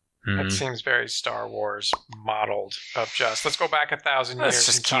 world. It seems very Star Wars modeled of just, let's go back 1,000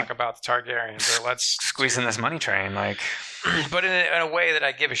 years and talk about the Targaryens, or let's squeeze in this money train, like. But in a way that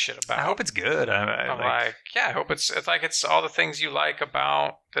I give a shit about. I hope it's good. I'm like, yeah, I hope it's like it's all the things you like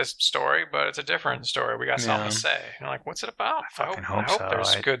about this story, but it's a different story. We got something to say. And I'm like, what's it about? I hope so.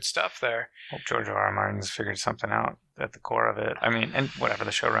 There's good stuff there. I hope George R. R. Martin's figured something out at the core of it. I mean, and whatever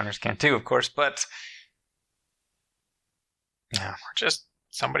the showrunners can too, of course, but yeah, just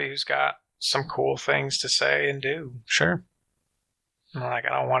somebody who's got some cool things to say and do. Sure. I'm like, I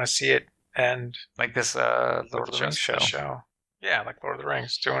don't want to see it end like this Lord of the Rings show. Yeah, like Lord of the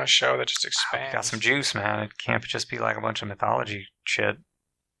Rings, doing a show that just expands. Got some juice, man. It can't just be like a bunch of mythology shit.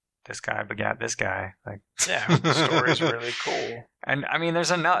 This guy begat this guy. Like, yeah, the story's really cool. And I mean,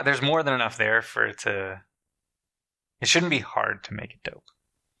 there's more than enough there for it to. It shouldn't be hard to make it dope.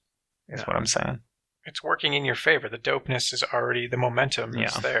 Is what I'm saying. It's working in your favor. The dopeness is already, the momentum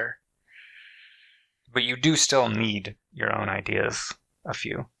is there. But you do still need your own ideas, a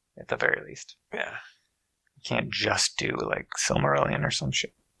few, at the very least. Yeah. You can't just do, like, Silmarillion or some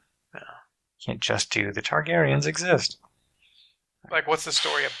shit. No. You can't just do the Targaryens exist. Like, what's the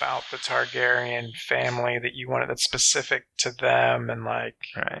story about the Targaryen family that you wanted that's specific to them? And, like,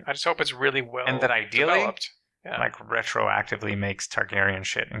 right. I just hope it's really well and that ideally, developed. Yeah. Like, retroactively makes Targaryen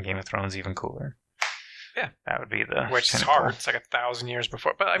shit in Game of Thrones even cooler. Yeah. That would be the Which pinnacle. is hard. It's like 1,000 years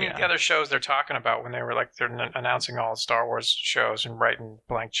before. But I mean, the other shows they're talking about when they were like, they're announcing all the Star Wars shows and writing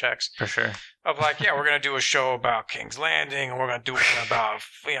blank checks. For sure. Of like, yeah, we're going to do a show about King's Landing and we're going to do one about,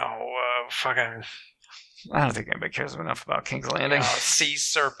 fucking. I don't think anybody cares enough about King's Landing. Sea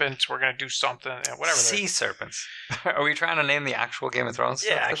serpents. We're going to do something. Whatever. Sea serpents. Are we trying to name the actual Game of Thrones?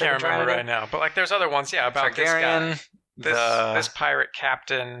 Yeah, I can't remember right now. But like, there's other ones. Yeah, about Targaryen, this guy. This pirate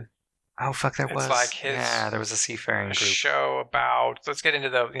captain. Oh, fuck, there was. Like his, there was a seafaring group. Show about, let's get into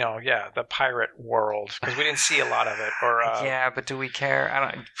the, the pirate world, because we didn't see a lot of it. Or yeah, but do we care?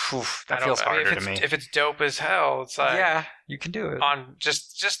 That feels harder to me. If it's dope as hell, it's like... Yeah, you can do it. On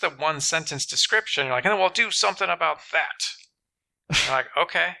just the one sentence description, you're like, and then we'll do something about that. You're like,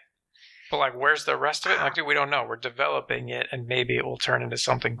 okay. But like, where's the rest of it? Like, dude, we don't know. We're developing it, and maybe it will turn into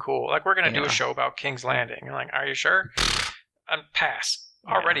something cool. Like, we're going to do a show about King's Landing. You're like, are you sure? Pass.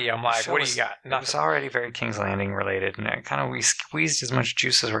 Already, I'm like, what do you got? Nothing. It's already very King's Landing related, and we squeezed as much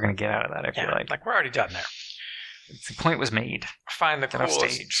juice as we're going to get out of that, I feel like. Like, we're already done there. The point was made. Find the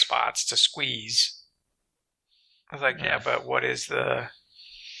coolest spots to squeeze. I was like, but what do you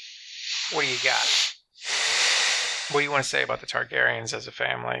got? What do you want to say about the Targaryens as a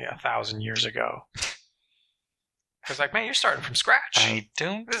family 1,000 years ago? Because, like, man, you're starting from scratch. I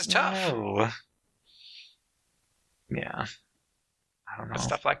don't This is tough. know. Yeah. I don't know.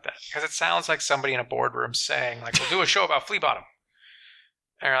 Stuff like that. Because it sounds like somebody in a boardroom saying, like, we'll do a show about Flea Bottom.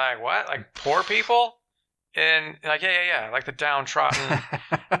 And you're like, what? Like, poor people? And like, yeah. Like the downtrodden,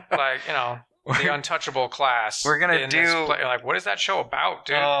 like, the untouchable class. We're going to do... Like, what is that show about,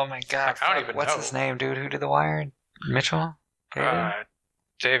 dude? Oh, my God. Like, I don't even know. What's his name, dude? Who did The Wire? Mitchell?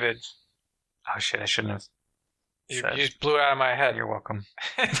 David. Oh, shit. I shouldn't have. You just blew it out of my head. You're welcome.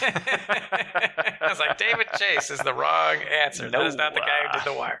 I was like, David Chase is the wrong answer. That is not the guy who did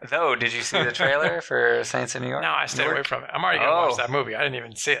The Wire. No, did you see the trailer for Saints of New York? No, I stayed away from it. I'm already going to watch that movie. I didn't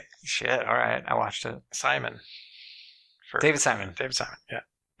even see it. Shit, all right. I watched it. Simon. David Simon, yeah.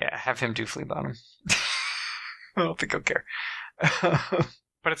 Yeah, have him do Flea Bottom. I don't think he'll care.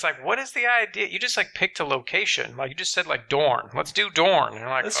 But it's like, what is the idea? You just like picked a location. Like you just said like Dorne. Let's do Dorne. And you're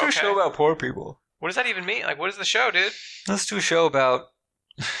like, let's do a show about poor people. What does that even mean? Like, what is the show, dude? Let's do a show about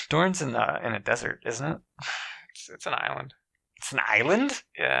Dorne's in a desert, isn't it? It's an island. It's an island?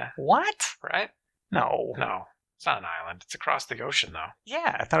 Yeah. What? Right? No. It's not an island. It's across the ocean, though.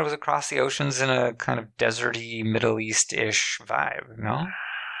 Yeah, I thought it was across the oceans in a kind of deserty, Middle East-ish vibe. No?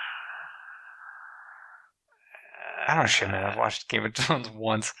 I don't know shit, man. I've watched Game of Thrones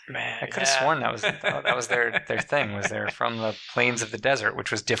once. Man, I could have sworn that was their thing. Was they're from the plains of the desert, which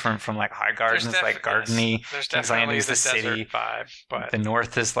was different from like High Garden is like gardeny. There's King's Landing is the city vibe, but the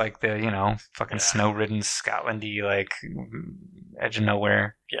north is like the fucking snow-ridden Scotlandy like edge of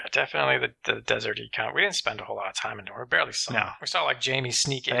nowhere. Yeah, definitely the deserty kind. We didn't spend a whole lot of time in there. We barely saw. No, we saw like Jaime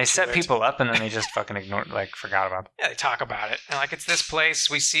sneak in. They set people up and then they just fucking forgot about it. Yeah, they talk about it and like it's this place.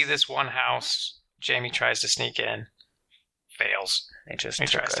 We see this one house. Jaime tries to sneak in, fails. He tries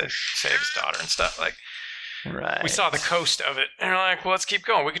to save his daughter and stuff. Like, right. We saw the coast of it, and we're like, well, let's keep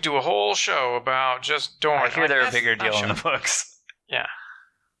going. We could do a whole show about just Dorne. I hear they're a bigger deal in the books. Yeah.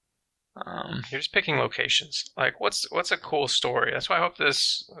 You're just picking locations. Like, what's a cool story? That's why I hope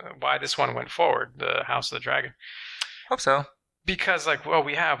why this one went forward. The House of the Dragon. Hope so. Because, like, well,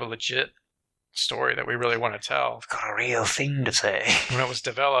 we have a legit story that we really want to tell. I've got a real thing to say. When it was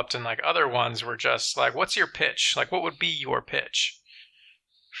developed, and like other ones were just like, what's your pitch? Like, what would be your pitch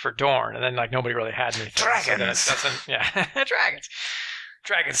for Dorne? And then like nobody really had anything. Dragons. So doesn't, yeah, dragons.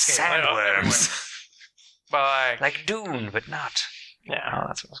 Dragons. Sandworms. But like Dune, but not. Yeah. Oh,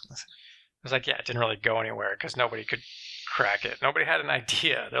 that's what I was going to say. It was like, yeah, it didn't really go anywhere because nobody could crack it. Nobody had an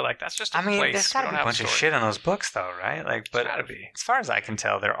idea. They're like, that's just a place. There's got to be a bunch of shit in those books, though, right? Like, but gotta be. As far as I can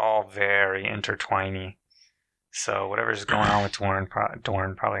tell, they're all very intertwiny. So whatever's going on with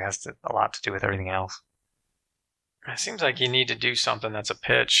Dorne probably has a lot to do with everything else. It seems like you need to do something that's a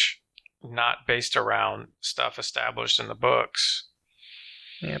pitch, not based around stuff established in the books.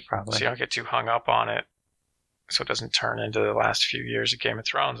 Yeah, probably. So you don't get too hung up on it. So it doesn't turn into the last few years of Game of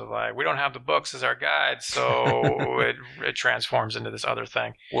Thrones of like, we don't have the books as our guide, so it transforms into this other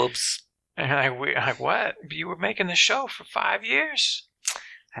thing. Whoops. And you're like, what? You were making the show for 5 years.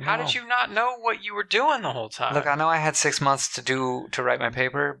 How did you not know what you were doing the whole time? Look, I know I had 6 months to write my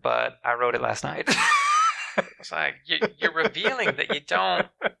paper, but I wrote it last night. It's like you're revealing that you don't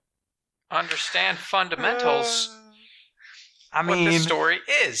understand fundamentals. I mean, what the story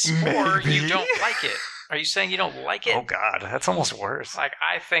is, maybe. or you don't like it. Are you saying you don't like it? Oh God, that's almost worse. Like,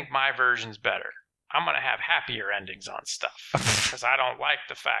 I think my version's better. I'm going to have happier endings on stuff because I don't like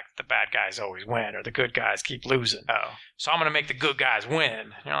the fact the bad guys always win or the good guys keep losing. Oh. So I'm going to make the good guys win.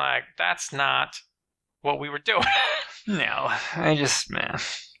 And you're like, that's not what we were doing. No, man.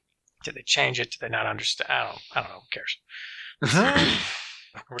 Did they change it? Did they not understand? I don't know. Who cares?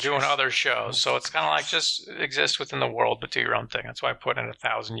 We're doing other shows, so it's kind of like just exist within the world, but do your own thing. That's why I put in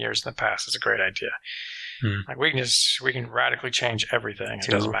 1,000 years in the past. It's a great idea. Like we can radically change everything.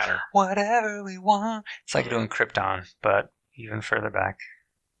 It doesn't matter. Whatever we want. It's like doing Krypton, but even further back.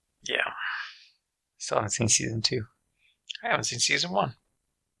 Yeah. Still haven't seen season 2. I haven't seen season 1.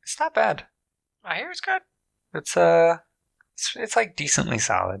 It's not bad. I hear it's good. It's like decently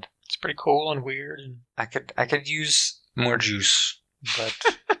solid. It's pretty cool and weird. And I could use more juice, but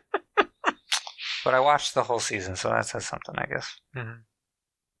but I watched the whole season, so that says something, I guess. Mm-hmm.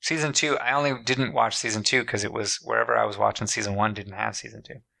 Season 2, I only didn't watch season 2 because it was wherever I was watching season 1 didn't have season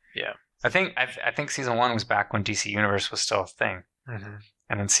 2. Yeah. I think season 1 was back when DC Universe was still a thing. Mm-hmm.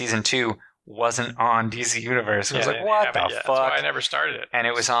 And then season 2 wasn't on DC Universe. It was like, what the fuck? That's why I never started it. And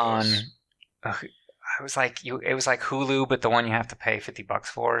it was on... it was like Hulu, but the one you have to pay $50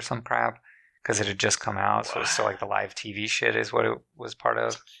 for or some crap because it had just come out. So it was still like the live TV shit is what it was part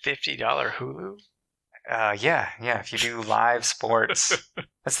of. $50 Hulu? Yeah. If you do live sports,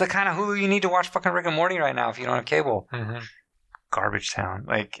 that's the kind of Hulu you need to watch fucking Rick and Morty right now if you don't have cable. Mm-hmm. Garbage Town.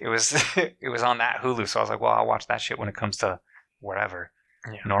 Like it was on that Hulu. So I was like, well, I'll watch that shit when it comes to wherever.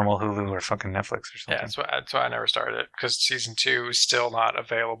 Yeah. Normal Hulu or fucking Netflix or something. Yeah, that's why I never started it because season 2 is still not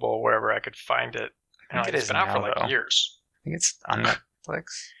available wherever I could find it. I think it's been out for like years. I think it's on Netflix.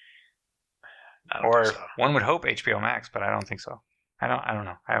 I don't think so. One would hope HBO Max, but I don't think so. I don't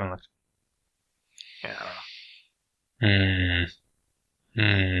know. I haven't looked. Yeah, I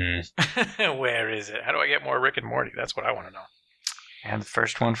don't know. Where is it? How do I get more Rick and Morty? That's what I want to know. And the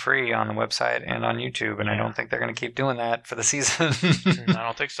first one free on the website and on YouTube, and I don't think they're going to keep doing that for the season. I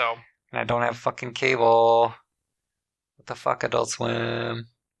don't think so. And I don't have fucking cable. What the fuck, Adult Swim?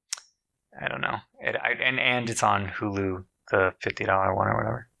 I don't know. And it's on Hulu, the $50 one or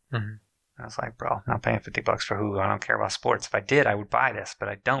whatever. Mm-hmm. I was like, bro, I'm not paying $50 for Hulu. I don't care about sports. If I did, I would buy this, but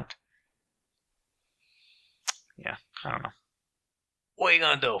I don't. Yeah, I don't know. What are you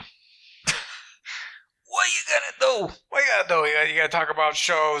gonna do? What are you gonna do? What you gotta do? You gotta talk about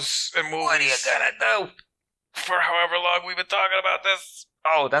shows and movies. What are you gonna do? For however long we've been talking about this.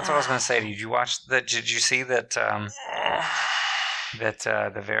 Oh, that's what I was gonna say. Did you see that? That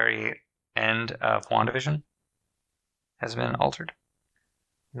the very end of WandaVision has been altered?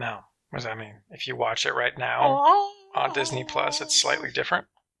 No. What does that mean? If you watch it right now on Disney Plus, it's slightly different.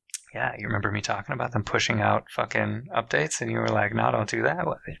 Yeah, you remember me talking about them pushing out fucking updates, and you were like, "No, don't do that."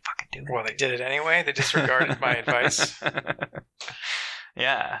 Well, they fucking do it. Well, they did it anyway. They disregarded my advice.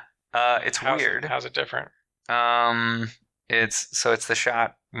 Yeah, it's weird. How's it different? It's the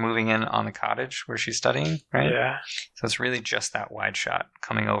shot moving in on the cottage where she's studying, right? Yeah. So it's really just that wide shot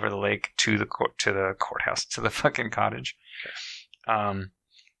coming over the lake to the courthouse, to the fucking cottage. And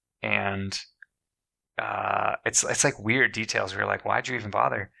it's like weird details where you're like, why'd you even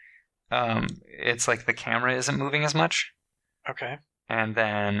bother? It's like the camera isn't moving as much. Okay. And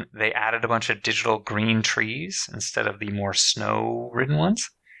then they added a bunch of digital green trees instead of the more snow-ridden ones.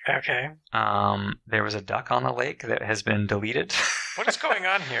 Okay. There was a duck on the lake that has been deleted. What is going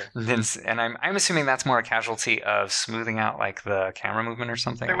on here? And I'm assuming that's more a casualty of smoothing out like the camera movement or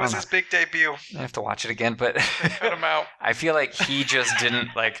something. It was his big debut. I have to watch it again, but They cut him out. I feel like he just didn't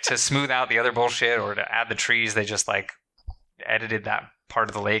like to smooth out the other bullshit or to add the trees. They just like edited that part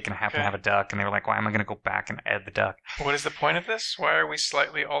of the lake and happened to have a duck, and they were like, why am I going to go back and add the duck? What is the point of this? Why are we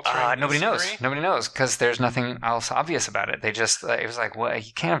slightly altering Nobody the knows. scenery? Nobody knows because there's nothing else obvious about it. They just, it was like, well,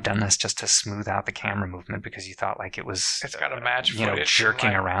 you can't have done this just to smooth out the camera movement because you thought like it was, It's got a match jerking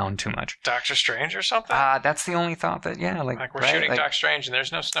like around too much. Doctor Strange or something? That's the only thought that, like we're shooting Doctor Strange and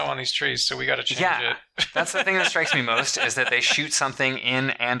there's no snow on these trees, so we got to change it. That's the thing that strikes me most is that they shoot something in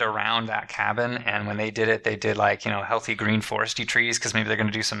and around that cabin, and when they did it, they did like, healthy green foresty trees because maybe they're going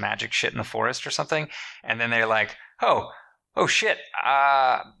to do some magic shit in the forest or something, and then they're like, oh shit,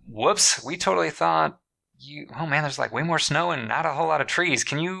 whoops, we totally thought there's like way more snow and not a whole lot of trees.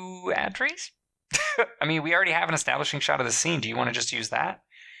 Can you add trees? I mean, we already have an establishing shot of the scene. Do you want to just use that?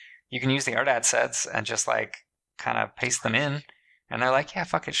 You can use the art sets and just like kind of paste them in. And they're like, yeah,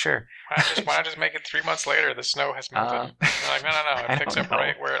 fuck it, sure. Why not just make it 3 months later? The snow has melted. They're like, no. It picks up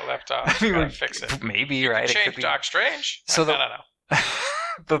right where it left off. You gotta fix it. Maybe, right? It could be Doc Strange. So no.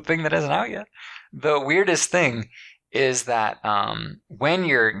 The thing that isn't out yet. The weirdest thing is that when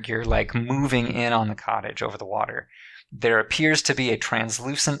you're like moving in on the cottage over the water, there appears to be a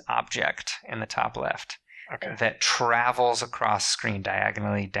translucent object in the top left that travels across screen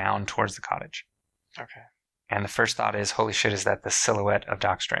diagonally down towards the cottage. Okay. And the first thought is, holy shit, is that the silhouette of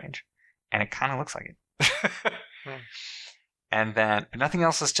Doc Strange? And it kind of looks like it. And then, but nothing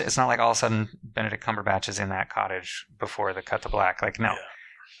else is, it's not like all of a sudden Benedict Cumberbatch is in that cottage before the cut to black. Like, no.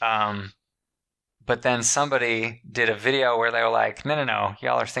 Yeah. But then somebody did a video where they were like, no,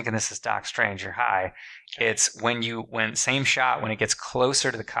 y'all are thinking this is Doc Strange, you're high. It's when same shot, when it gets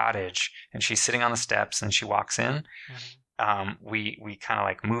closer to the cottage and she's sitting on the steps and she walks in, we kind of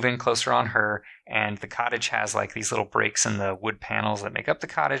like move in closer on her, and the cottage has like these little breaks in the wood panels that make up the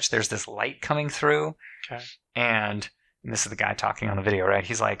cottage. There's this light coming through. Okay. And this is the guy talking on the video, right?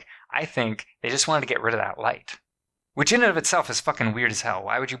 He's like, I think they just wanted to get rid of that light. Which in and of itself is fucking weird as hell.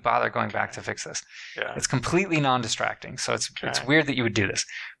 Why would you bother going back to fix this? Yeah. It's completely non-distracting, so it's weird that you would do this.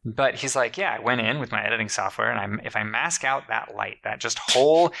 But he's like, yeah, I went in with my editing software, and if I mask out that light, that just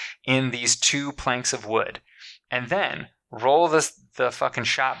hole in these two planks of wood, and then roll the fucking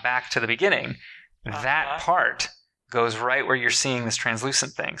shot back to the beginning, that part goes right where you're seeing this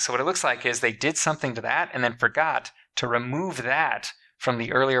translucent thing. So what it looks like is they did something to that and then forgot to remove that from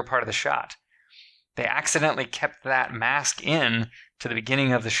the earlier part of the shot. They accidentally kept that mask in to the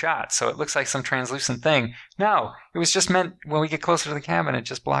beginning of the shot, so it looks like some translucent thing. No, it was just meant when we get closer to the cabin, it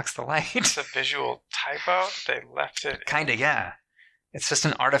just blocks the light. It's a visual typo. They left it. Kinda, yeah. It's just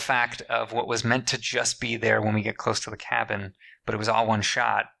an artifact of what was meant to just be there when we get close to the cabin, but it was all one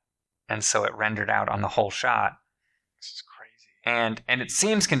shot, and so it rendered out on the whole shot. This is crazy. And it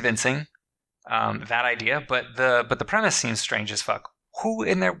seems convincing, that idea, but the premise seems strange as fuck. Who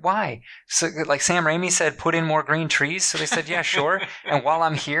in there? Why? So, like Sam Raimi said, put in more green trees. So they said, yeah, sure. And while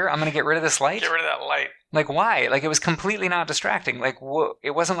I'm here, I'm going to get rid of this light. Get rid of that light. Like, why? Like, it was completely not distracting. Like,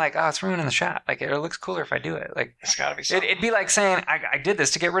 it wasn't like, oh, it's ruining the shot. Like, it looks cooler if I do it. Like, it's got to be something. It'd be like saying, I did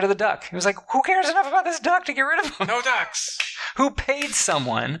this to get rid of the duck. It was like, who cares enough about this duck to get rid of him? No ducks. Who paid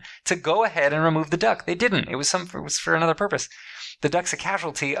someone to go ahead and remove the duck? They didn't. It was for another purpose. The duck's a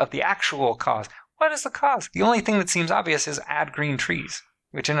casualty of the actual cause. What is the cause? The only thing that seems obvious is add green trees.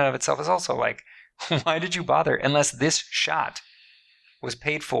 Which in and of itself is also like, why did you bother? Unless this shot was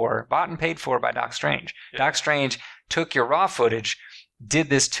bought and paid for by Doc Strange. Yeah. Doc Strange took your raw footage, did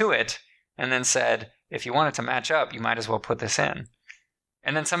this to it, and then said, if you want it to match up, you might as well put this in.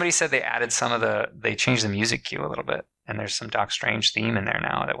 And then somebody said they changed the music cue a little bit, and there's some Doc Strange theme in there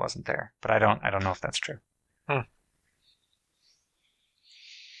now that wasn't there. But I don't know if that's true. But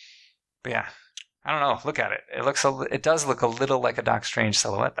yeah. I don't know. Look at it. It does look a little like a Doc Strange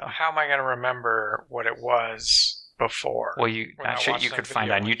silhouette, though. How am I going to remember what it was before? Well, you could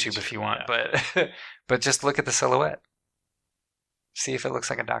find on YouTube if you want, yeah. but just look at the silhouette. See if it looks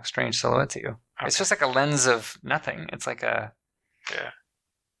like a Doc Strange silhouette to you. Okay. It's just like a lens of nothing. It's like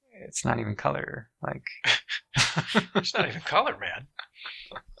it's not even color. Like it's not even color, man.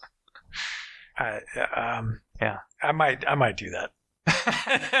 Yeah. I might do that.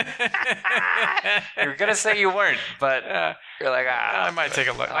 You were gonna say you weren't, but you're like, I might take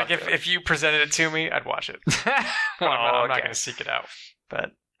a look. Like if you presented it to me, I'd watch it. But I'm not gonna seek it out.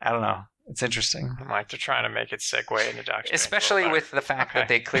 But I don't know. It's interesting. Like they're trying to make it segue into Doctor Strange, especially with the fact that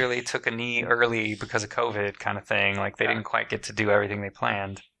they clearly took a knee early because of COVID, kind of thing. Like they didn't quite get to do everything they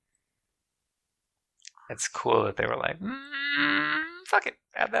planned. it's cool that they were like, fuck it,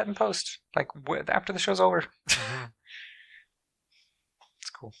 add that in post, like after the show's over. Mm-hmm. It's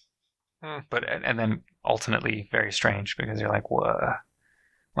cool. Hmm. But and then ultimately very strange because you're like, what?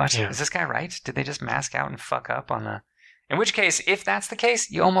 Yeah. Is this guy right? Did they just mask out and fuck up on the? In which case, if that's the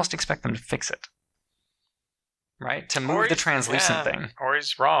case, you almost expect them to fix it, right? To move the translucent thing, or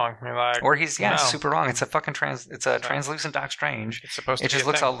he's wrong. You're like, or he's no. super wrong. It's a fucking translucent Doc Strange. It's supposed to. It be just a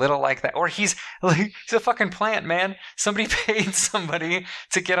looks thing. a little like that, or he's a fucking plant, man. Somebody paid somebody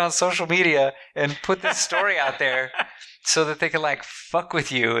to get on social media and put this story out there. So that they could like fuck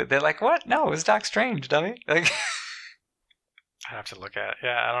with you. They're like, what? No, it was Doc Strange, dummy. Like, I have to look at it.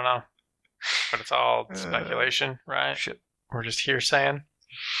 Yeah, I don't know. But it's all speculation, right? Shit. We're just hearsaying.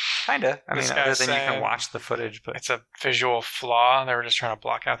 Kinda. I mean, This other guy's than you can saying watch the footage, but It's a visual flaw. They were just trying to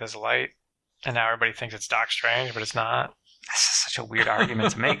block out this light. And now everybody thinks it's Doc Strange, but it's not. that's just such a weird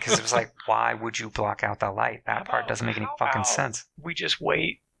argument to make because it was like, why would you block out the light? That part doesn't make any fucking sense. We just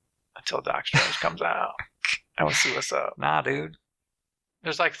wait until Doc Strange comes out. And we'll see what's up. Nah, dude.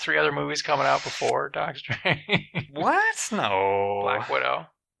 There's like 3 other movies coming out before Doc Strange. What? No. Black Widow.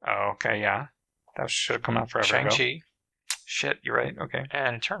 Oh, okay, yeah. That should have come out forever ago. Shang-Chi. Shit, you're right. Okay.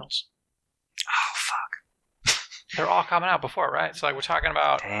 And Eternals. Oh, fuck. They're all coming out before, right? So like we're talking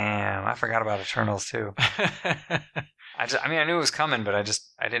about. Damn, I forgot about Eternals too. I mean, I knew it was coming, but it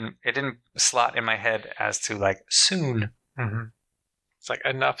didn't slot in my head as to like soon. Mm-hmm. It's like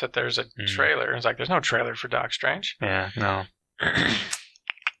enough that there's a trailer. It's like there's no trailer for Doc Strange. Yeah, no.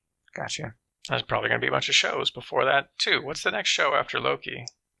 Gotcha. There's probably going to be a bunch of shows before that too. What's the next show after Loki?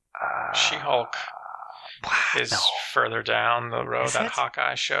 She-Hulk is further down the road. Is that it?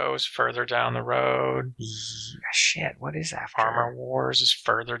 Hawkeye show is further down the road. Shit, what is after? Armor Wars is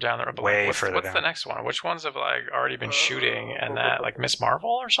further down the road. But Way what's further the down. next one? Which ones have like already been shooting? And that like Miss Marvel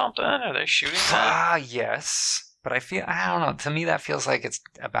or something? Are they shooting that? Yes. But I don't know. To me, that feels like it's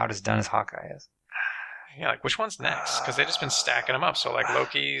about as done as Hawkeye is. Yeah, like which one's next? Because they've just been stacking them up. So like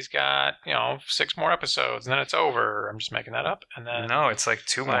Loki's got 6 more episodes, and then it's over. I'm just making that up. And then No, it's like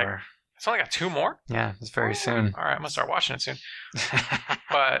 2 like- more. it's only got 2 more. Yeah, it's very soon. All right, I'm gonna start watching it soon.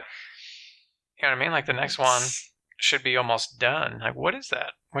 But you know what I mean? Like the next one should be almost done. Like what is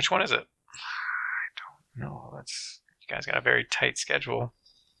that? Which one is it? No, that's... You guys got a very tight schedule.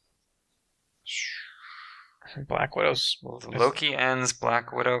 Black Widow's. Loki ends,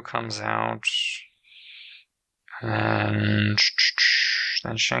 Black Widow comes out, and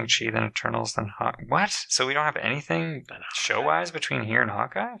then Shang-Chi, then Eternals, then What? So we don't have anything show-wise between here and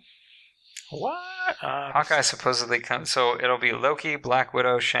Hawkeye? What? Hawkeye supposedly comes... So it'll be Loki, Black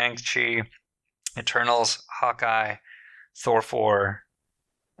Widow, Shang-Chi, Eternals, Hawkeye, Thor 4,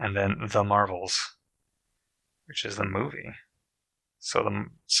 and then The Marvels, which is the movie.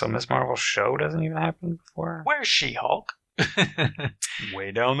 So Miss Marvel's show doesn't even happen before? Where's She-Hulk?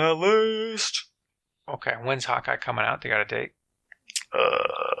 Way down that list. Okay, when's Hawkeye coming out? They got a date?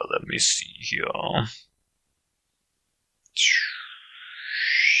 Let me see here.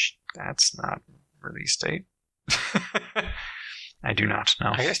 That's not release date. I do not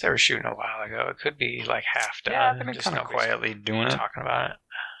know. I guess they were shooting a while ago. It could be like half done. Yeah, they've been just kind of nobody's quietly doing it. talking about it.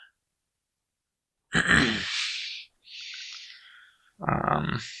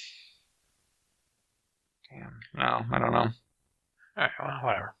 Damn. No, I don't know. All right, well,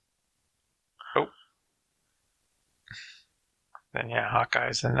 whatever. Oh. Then yeah,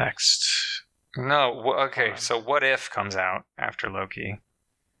 Hawkeye's the next. No, okay, so What If comes out after Loki,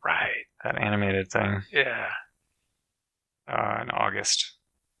 Right. that animated thing, Yeah. in August.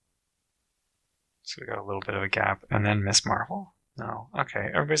 So we got a little bit of a gap, and then Miss Marvel. No,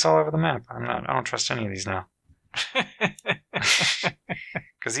 okay, everybody's all over the map. I don't trust any of these now.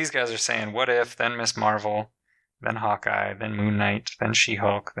 Because these guys are saying What If, then Miss Marvel, then Hawkeye, then Moon Knight, then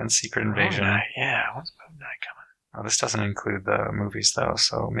She-Hulk, then Secret Invasion. Moon Knight, yeah, when's Moon Knight coming? Oh, this doesn't include the movies, though,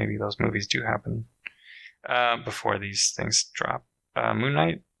 so maybe those movies do happen before these things drop. Moon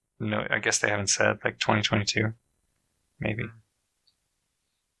Knight? No, I guess they haven't said, like 2022. Maybe.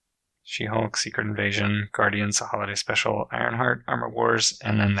 She-Hulk, Secret Invasion, Guardians, a Holiday Special, Ironheart, Armor Wars,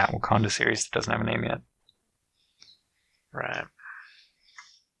 and then that Wakanda series that doesn't have a name yet. Right.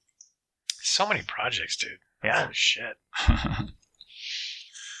 So many projects, dude. Yeah. Holy shit.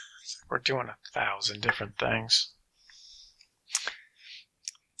 We're doing 1,000 different things.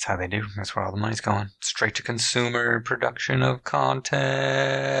 That's how they do. That's where all the money's going. Straight to consumer production of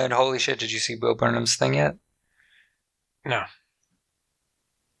content. Holy shit, did you see Bo Burnham's thing yet? No. My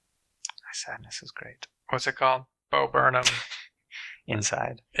sadness is great. What's it called? Bo Burnham.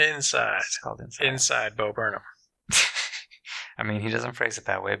 Inside. Inside. It's called Inside. Inside Bo Burnham. I mean, he doesn't phrase it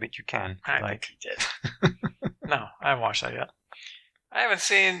that way, but you can. I think he did. No, I haven't watched that yet. I haven't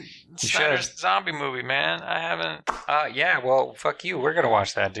seen Snyder's zombie movie, man. I haven't. Yeah, well, fuck you. We're gonna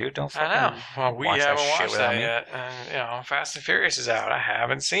watch that, dude. Don't fucking I know. Well, we haven't watched that me. yet. And, Fast and Furious is out. I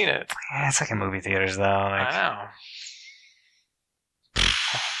haven't seen it. Yeah, it's like in movie theaters, though. Like, I know.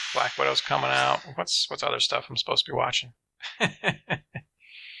 Black Widow's coming out. What's other stuff I'm supposed to be watching? Did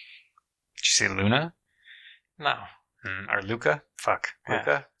you see Luna? No. Or Luca? Fuck. Yeah.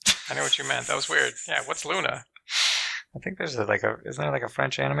 Luca? I know what you meant. That was weird. Yeah, what's Luna? I think there's isn't there like a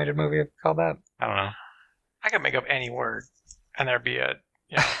French animated movie called that? I don't know. I could make up any word, and there'd be a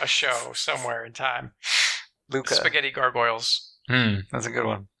show somewhere in time. Luca. Spaghetti Gargoyles. That's a good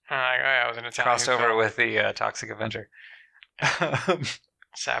one. I was an Italian. Crossover film. with the Toxic Avenger.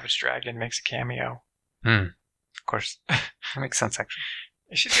 Savage Dragon makes a cameo. Of course. That makes sense, actually.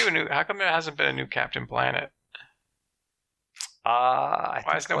 You should do a new. How come there hasn't been a new Captain Planet? I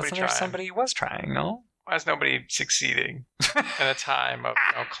Why think is nobody wasn't there trying? somebody was trying, no? Why is nobody succeeding in a time of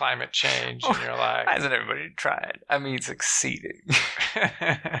climate change? And you're like, why hasn't everybody tried? I mean, succeeding.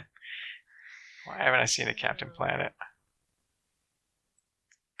 why haven't I seen a Captain Planet?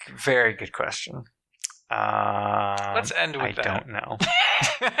 Very good question. Let's end with that. I don't know.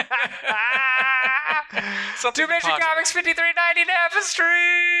 Something Dimension to ponder. Comics 5390 Napa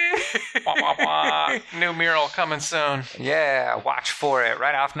Street. Wah, wah, wah. New mural coming soon. Yeah, watch for it.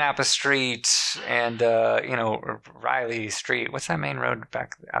 Right off Napa Street and Riley Street. What's that main road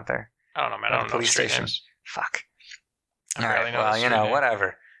back out there? I don't know, man. By I the don't know police street station. names. Fuck. I All barely right. know the Well, street name.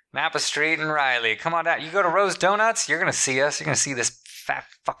 whatever. Napa Street and Riley. Come on down. You go to Rose Donuts, you're gonna see us. You're gonna see this fat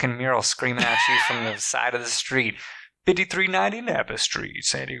fucking mural screaming at you from the side of the street. 5390 Napa Street,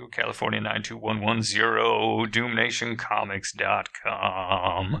 San Diego, California 92110.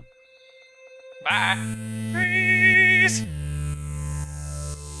 DoomNationComics.com. Bye. Peace.